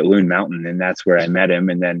coach at Loon Mountain, and that's where I met him.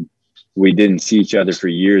 And then we didn't see each other for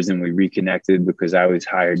years, and we reconnected because I was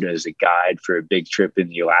hired as a guide for a big trip in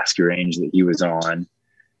the Alaska range that he was on.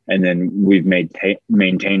 And then we've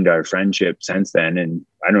maintained our friendship since then. And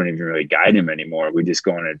I don't even really guide him anymore. We just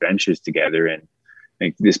go on adventures together. And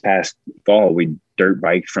like this past fall, we dirt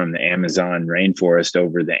biked from the Amazon rainforest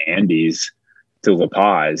over the Andes to La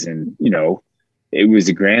Paz. And, it was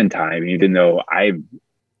a grand time, even though I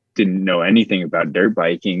didn't know anything about dirt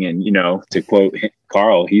biking. And, to quote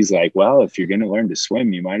Carl, he's like, well, if you're going to learn to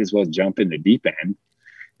swim, you might as well jump in the deep end.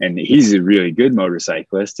 And he's a really good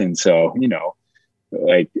motorcyclist. And so,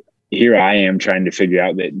 like, here I am trying to figure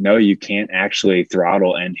out that no, you can't actually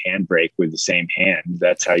throttle and handbrake with the same hand.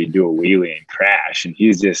 That's how you do a wheelie and crash. And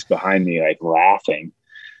he's just behind me, like, laughing.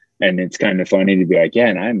 And it's kind of funny to be like, yeah,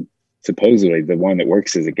 and I'm supposedly the one that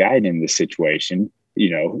works as a guide in this situation,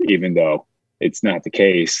 even though it's not the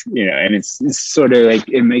case, and it's sort of like,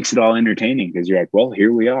 it makes it all entertaining because you're like, well,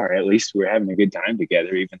 here we are. At least we're having a good time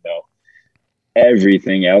together, even though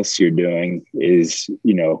everything else you're doing is,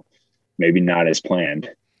 maybe not as planned.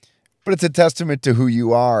 But it's a testament to who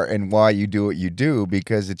you are and why you do what you do,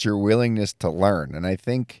 because it's your willingness to learn. And I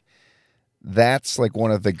think that's like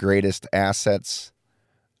one of the greatest assets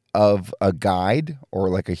of a guide, or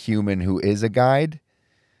like a human who is a guide.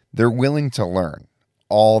 They're willing to learn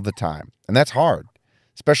all the time. And that's hard,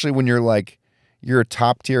 especially when you're a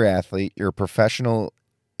top tier athlete, you're a professional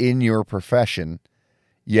in your profession,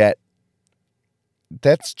 yet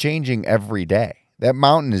that's changing every day. That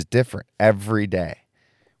mountain is different every day.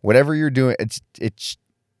 Whatever you're doing, it's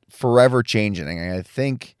forever changing. And I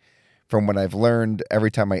think from what I've learned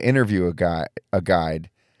every time I interview a guide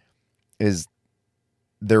is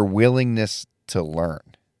their willingness to learn.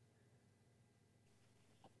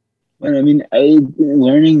 Well, I mean,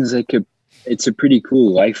 learning is it's a pretty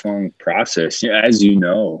cool lifelong process, as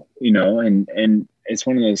and it's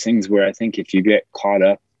one of those things where I think if you get caught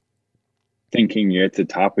up thinking you're at the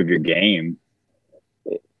top of your game,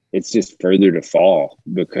 it's just further to fall,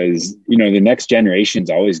 because, the next generation is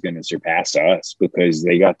always going to surpass us because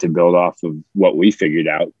they got to build off of what we figured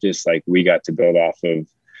out, just like we got to build off of,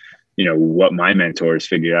 what my mentors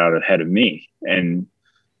figured out ahead of me. And,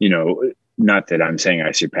 not that I'm saying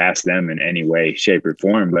I surpassed them in any way, shape, or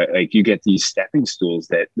form, but like, you get these stepping stools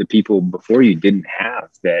that the people before you didn't have,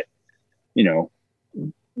 that,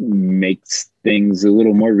 makes things a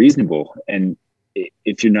little more reasonable. And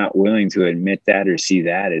if you're not willing to admit that or see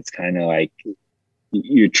that, it's kind of like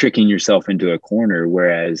you're tricking yourself into a corner.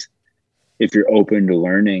 Whereas if you're open to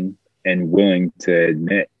learning and willing to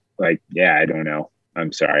admit, like, yeah, I don't know,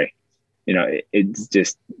 I'm sorry, it's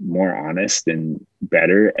just more honest and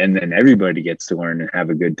better. And then everybody gets to learn and have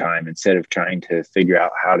a good time, instead of trying to figure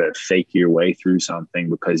out how to fake your way through something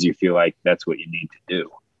because you feel like that's what you need to do.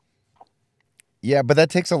 Yeah, but that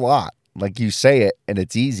takes a lot. Like, you say it and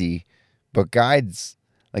it's easy, but guides,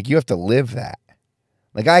 like, you have to live that.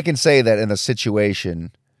 Like, I can say that in a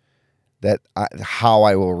situation how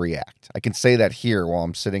I will react. I can say that here while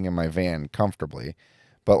I'm sitting in my van comfortably,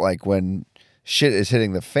 but like when shit is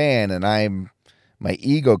hitting the fan and my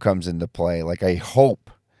ego comes into play, like, I hope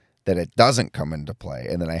that it doesn't come into play.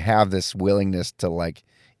 And then I have this willingness to, like,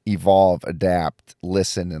 evolve, adapt,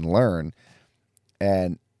 listen, and learn.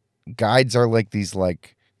 And guides are like these,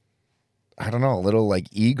 like, I don't know, little, like,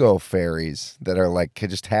 ego fairies that are like,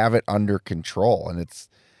 can just have it under control. And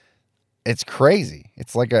it's crazy.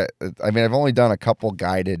 It's like I've only done a couple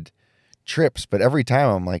guided trips, but every time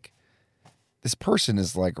I'm like, this person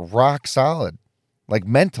is like rock solid, like,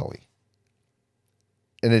 mentally.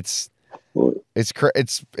 And it's a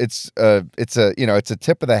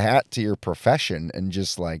tip of the hat to your profession. And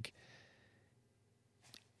just like,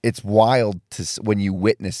 it's wild when you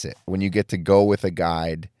witness it, when you get to go with a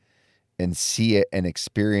guide and see it and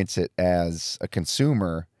experience it as a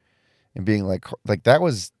consumer, and being like that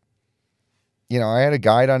was, I had a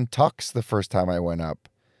guide on Tux the first time I went up,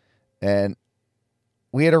 and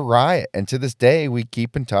we had a riot. And to this day, we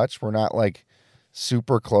keep in touch. We're not like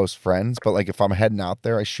super close friends, but like, if I'm heading out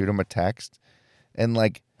there, I shoot him a text, and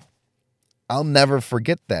like, I'll never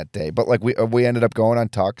forget that day. But like, we ended up going on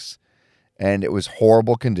Tux, and it was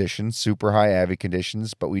horrible conditions, super high Avi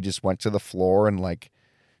conditions, but we just went to the floor and like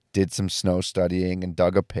did some snow studying and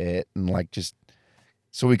dug a pit, and like, just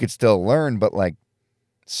so we could still learn. But like,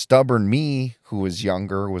 stubborn me, who was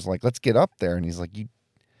younger, was like, let's get up there. And he's like,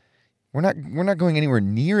 we're not going anywhere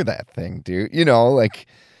near that thing, dude. Like,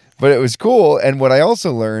 but it was cool. And what I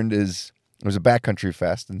also learned is, it was a backcountry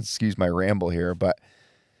fest, and excuse my ramble here, but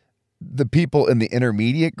the people in the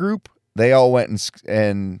intermediate group, they all went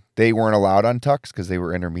and they weren't allowed on Tux because they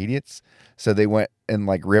were intermediates. So they went and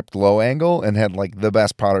like ripped low angle and had like the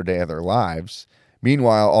best powder day of their lives.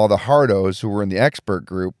 Meanwhile, all the hardos who were in the expert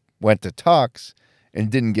group went to Tux and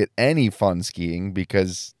didn't get any fun skiing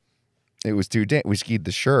because it was too we skied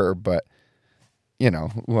the Shure, but who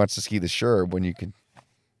wants to ski the Shure when you can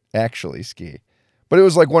actually ski? But it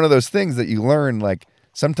was like one of those things that you learn, like,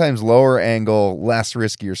 sometimes lower angle, less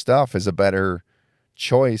riskier stuff is a better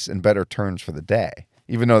choice and better turns for the day,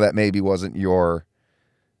 even though that maybe wasn't your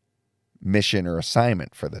mission or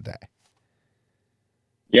assignment for the day.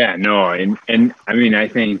 Yeah, no, and I mean, I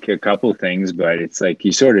think a couple things, but it's like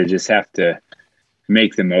you sort of just have to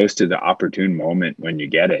make the most of the opportune moment when you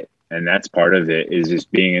get it. And that's part of it, is just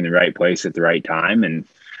being in the right place at the right time. And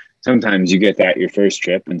sometimes you get that your first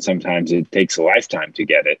trip, and sometimes it takes a lifetime to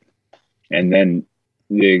get it. And then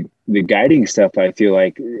the guiding stuff, I feel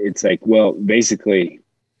like it's like, well, basically,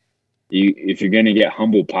 if you're going to get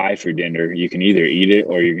humble pie for dinner, you can either eat it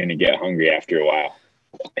or you're going to get hungry after a while.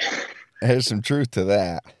 There's some truth to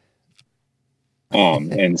that.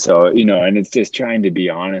 And so, and it's just trying to be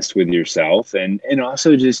honest with yourself, and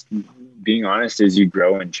also just being honest as you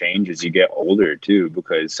grow and change as you get older too,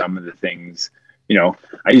 because some of the things,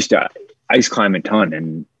 I used to ice climb a ton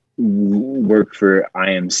and work for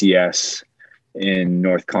IMCS in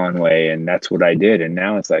North Conway, and that's what I did. And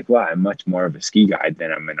now it's like, well, I'm much more of a ski guide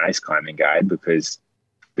than I'm an ice climbing guide, because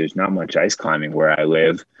there's not much ice climbing where I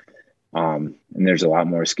live. And there's a lot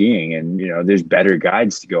more skiing, and, there's better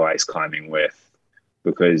guides to go ice climbing with,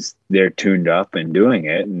 because they're tuned up and doing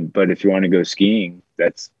it. But if you want to go skiing,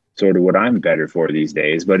 that's sort of what I'm better for these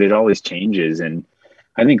days, but it always changes. And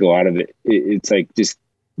I think a lot of it's like just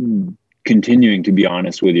continuing to be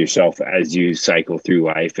honest with yourself as you cycle through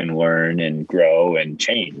life and learn and grow and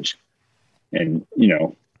change. And,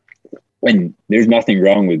 and there's nothing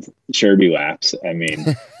wrong with Sherby laps. I mean,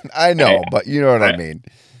 I know, but you know what I mean?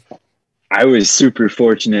 I was super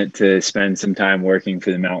fortunate to spend some time working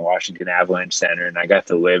for the Mount Washington Avalanche Center, and I got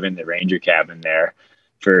to live in the Ranger cabin there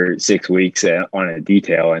for 6 weeks on a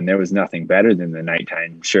detail, and there was nothing better than the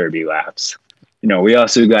nighttime Sherby laps. We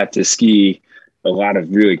also got to ski a lot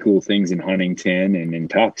of really cool things in Huntington and in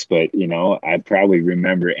Tux, but, I probably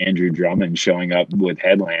remember Andrew Drummond showing up with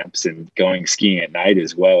headlamps and going skiing at night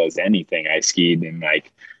as well as anything I skied in, like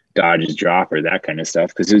Dodge's Drop or that kind of stuff,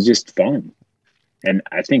 because it was just fun. And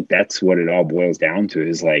I think that's what it all boils down to,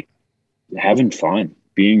 is like having fun,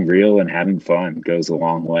 being real and having fun goes a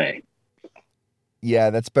long way.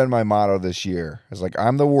 Yeah, that's been my motto this year. It's like,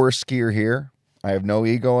 I'm the worst skier here. I have no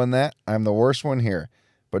ego in that. I'm the worst one here,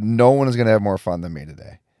 but no one is going to have more fun than me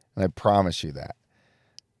today. And I promise you that.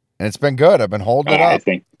 And it's been good. I've been holding it up. I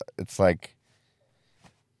think it's like,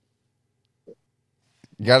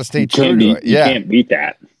 you got to stay true to it. You can't beat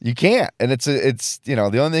that. You can't. And it's the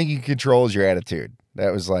only thing you can control is your attitude.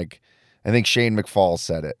 That was like, I think Shane McFall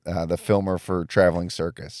said it, the filmer for Traveling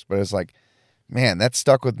Circus. But it's like, man, that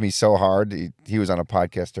stuck with me so hard. He was on a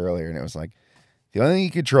podcast earlier, and it was like, the only thing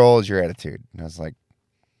you control is your attitude. And I was like,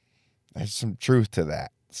 there's some truth to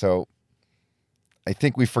that. So I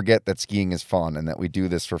think we forget that skiing is fun and that we do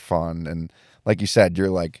this for fun. And like you said, you're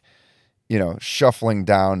like, shuffling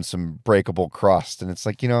down some breakable crust. And it's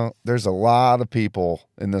like, there's a lot of people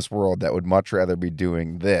in this world that would much rather be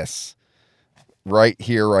doing this right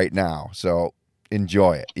here, right now. So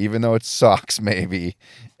enjoy it. Even though it sucks, maybe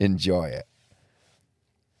enjoy it.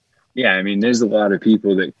 Yeah, I mean, there's a lot of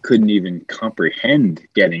people that couldn't even comprehend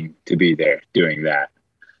getting to be there doing that,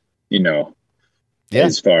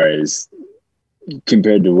 as far as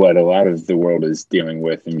compared to what a lot of the world is dealing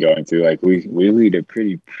with and going through. Like we lead a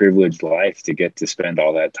pretty privileged life to get to spend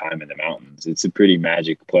all that time in the mountains. It's a pretty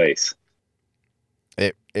magic place.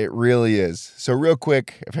 It really is. So real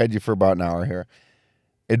quick, I've had you for about an hour here.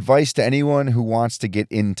 Advice to anyone who wants to get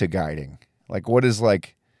into guiding. Like, what is,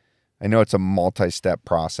 like, I know it's a multi-step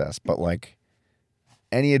process, but like,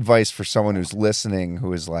 any advice for someone who's listening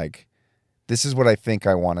who is like, this is what I think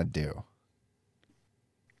I want to do?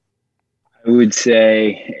 I would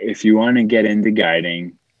say, if you want to get into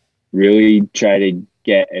guiding, really try to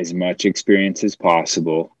get as much experience as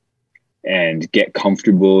possible and get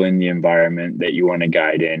comfortable in the environment that you want to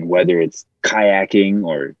guide in, whether it's kayaking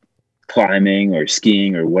or climbing or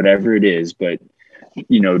skiing or whatever it is. But,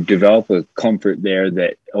 develop a comfort there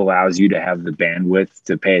that allows you to have the bandwidth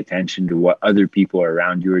to pay attention to what other people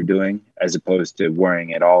around you are doing, as opposed to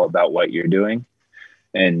worrying at all about what you're doing.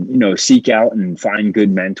 And, seek out and find good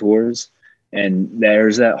mentors. And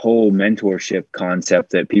there's that whole mentorship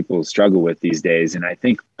concept that people struggle with these days. And I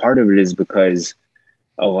think part of it is because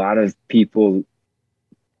a lot of people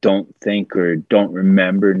don't think or don't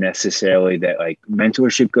remember necessarily that, like,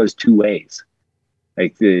 mentorship goes two ways.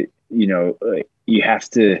 Like, you have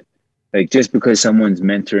to, like, just because someone's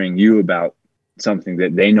mentoring you about something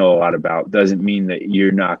that they know a lot about doesn't mean that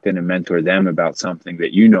you're not going to mentor them about something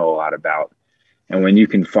that you know a lot about. And when you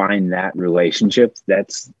can find that relationship,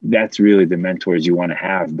 that's really the mentors you want to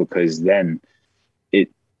have, because then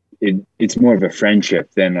it's more of a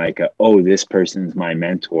friendship than like this person's my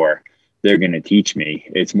mentor. they're going to teach me.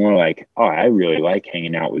 It's more like, oh, I really like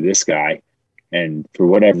hanging out with this guy, and for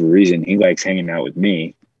whatever reason, he likes hanging out with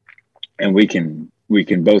me, and we can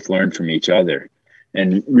both learn from each other,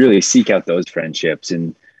 and really seek out those friendships.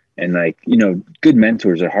 And like, good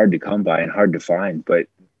mentors are hard to come by and hard to find, but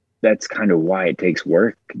that's kind of why it takes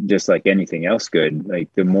work, just like anything else good.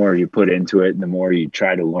 Like the more you put into it, the more you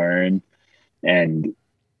try to learn and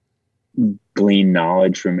glean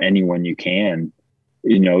knowledge from anyone you can,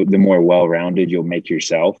 the more well-rounded you'll make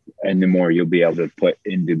yourself, and the more you'll be able to put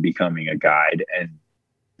into becoming a guide and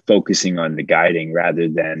focusing on the guiding rather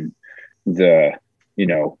than the,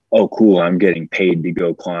 oh, cool, I'm getting paid to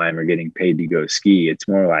go climb or getting paid to go ski. It's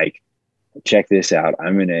more like, check this out.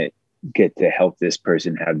 I'm going to get to help this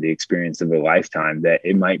person have the experience of a lifetime, that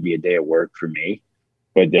it might be a day of work for me,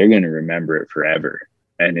 but they're going to remember it forever.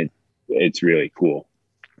 And it's really cool.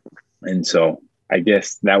 And so I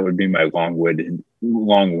guess that would be my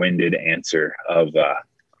long-winded answer of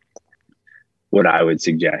what I would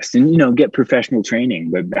suggest. And, get professional training,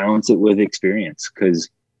 but balance it with experience, because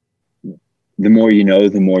the more you know,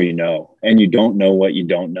 the more you know. And you don't know what you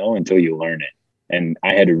don't know until you learn it. And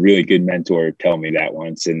I had a really good mentor tell me that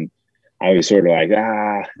once. And I was sort of like,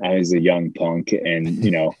 I was a young punk. And,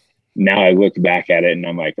 now I look back at it and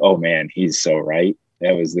I'm like, oh man, he's so right.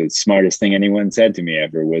 That was the smartest thing anyone said to me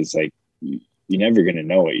ever, was like, you're never going to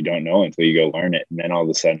know what you don't know until you go learn it. And then all of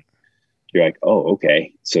a sudden you're like, oh,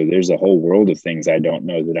 okay, so there's a whole world of things I don't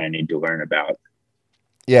know that I need to learn about.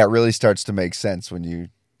 Yeah, it really starts to make sense when you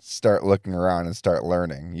start looking around and start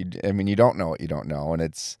learning. You don't know what you don't know. And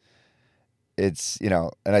it's,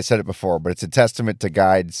 and I said it before, but it's a testament to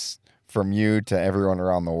guides from you to everyone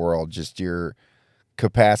around the world, just your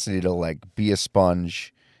capacity to like be a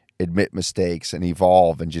sponge, admit mistakes and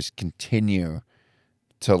evolve and just continue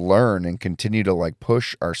to learn and continue to like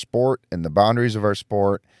push our sport and the boundaries of our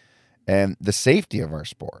sport and the safety of our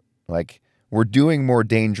sport. Like, we're doing more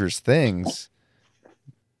dangerous things,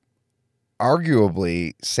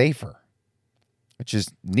 arguably safer, which is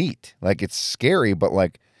neat. Like, it's scary, but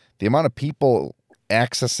like the amount of people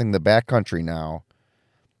accessing the backcountry now,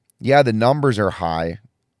 yeah, the numbers are high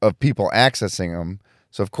of people accessing them.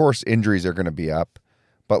 So of course injuries are going to be up,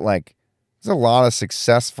 but like there's a lot of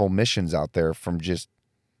successful missions out there from just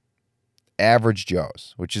average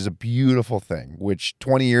Joes, which is a beautiful thing, which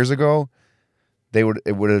 20 years ago, it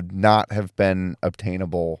would have not have been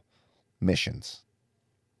obtainable missions.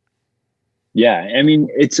 Yeah. I mean,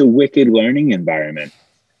 it's a wicked learning environment,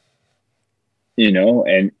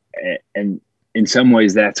 and in some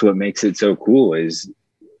ways that's what makes it so cool, is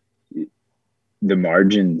the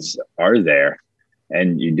margins are there,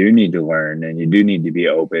 and you do need to learn and you do need to be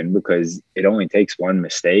open, because it only takes one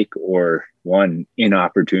mistake or one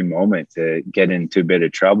inopportune moment to get into a bit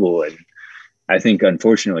of trouble. And I think,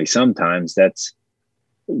 unfortunately, sometimes that's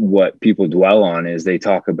what people dwell on, is they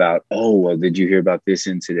talk about, oh, well, did you hear about this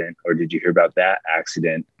incident, or did you hear about that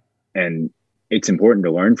accident? And it's important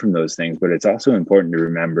to learn from those things, but it's also important to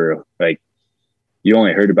remember, like, you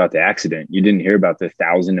only heard about the accident. You didn't hear about the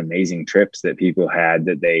 1,000 amazing trips that people had,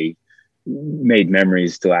 that they made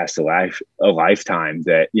memories to last a lifetime,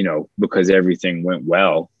 that, because everything went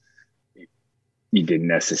well, you didn't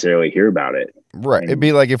necessarily hear about it. Right. It'd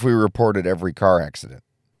be like if we reported every car accident,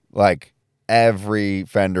 like every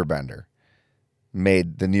fender bender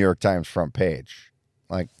made the New York Times front page.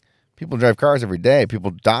 Like, people drive cars every day.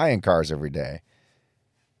 People die in cars every day.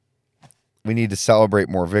 We need to celebrate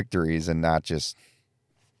more victories and not just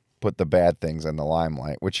put the bad things in the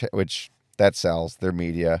limelight, which that sells their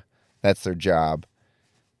media. That's their job.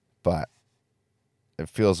 But it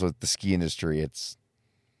feels with the ski industry, it's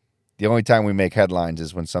the only time we make headlines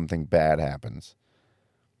is when something bad happens.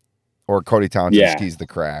 Or Cody Townsend skis the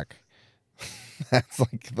crack. That's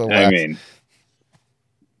like the last. I mean,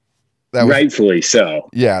 that was, rightfully so.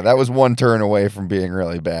 Yeah, that was one turn away from being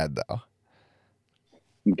really bad, though.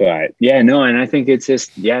 But yeah, no, and I think it's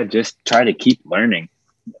just try to keep learning,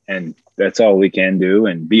 and that's all we can do,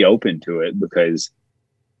 and be open to it, because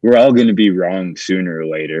we're all going to be wrong sooner or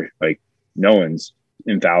later. Like, no one's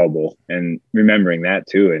infallible, and remembering that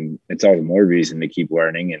too. And it's all the more reason to keep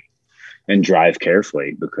learning and drive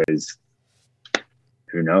carefully, because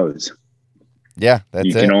who knows? Yeah, that's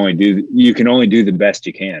you can only do the best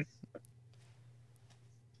you can.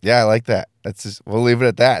 Yeah, I like that. We'll leave it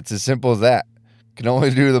at that. It's as simple as that. You can only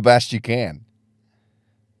do the best you can.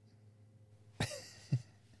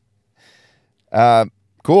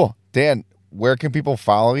 Cool. Dan, where can people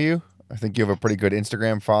follow you? I think you have a pretty good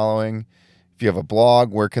Instagram following. If you have a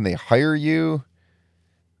blog, where can they hire you?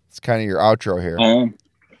 It's kind of your outro here.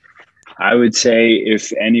 I would say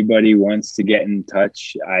if anybody wants to get in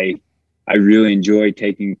touch, I I really enjoy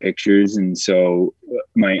taking pictures. And so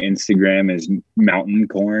my Instagram is Mountain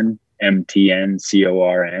Corn,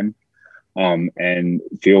 MTNCORN. And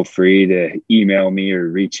feel free to email me or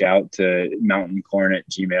reach out to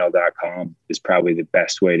mountaincorn@gmail.com is probably the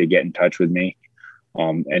best way to get in touch with me.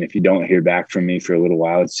 And if you don't hear back from me for a little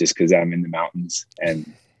while, it's just because I'm in the mountains and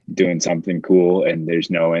doing something cool and there's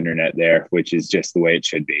no internet there, which is just the way it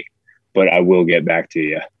should be. But I will get back to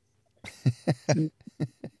you.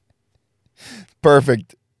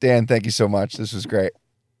 Perfect. Dan, thank you so much. This was great.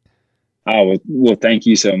 Oh, well, thank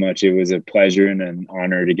you so much. It was a pleasure and an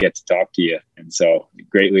honor to get to talk to you. And so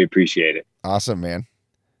greatly appreciate it. Awesome, man.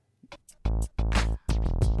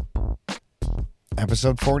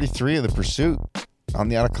 Episode 43 of The Pursuit on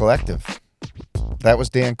the Auto Collective. That was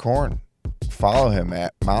Dan Corn. Follow him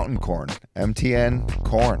at Mountain Corn, MTN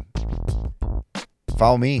Corn.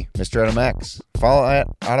 Follow me, Mr. Adam X. Follow at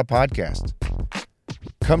Auto Podcast.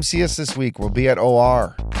 Come see us this week. We'll be at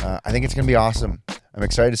OR. I think it's going to be awesome. I'm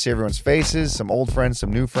excited to see everyone's faces, some old friends,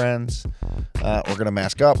 some new friends. We're going to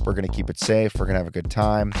mask up. We're going to keep it safe. We're going to have a good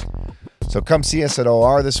time. So come see us at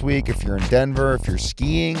OR this week. If you're in Denver, if you're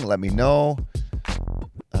skiing, let me know.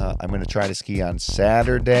 I'm going to try to ski on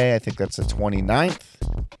Saturday. I think that's the 29th.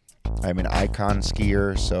 I'm an Icon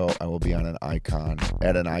skier, so I will be on an Icon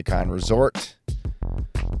at an Icon resort.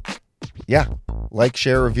 Yeah, like,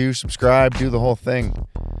 share, review, subscribe, do the whole thing.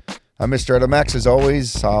 I'm Mr. Adam X as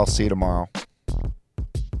always. I'll see you tomorrow.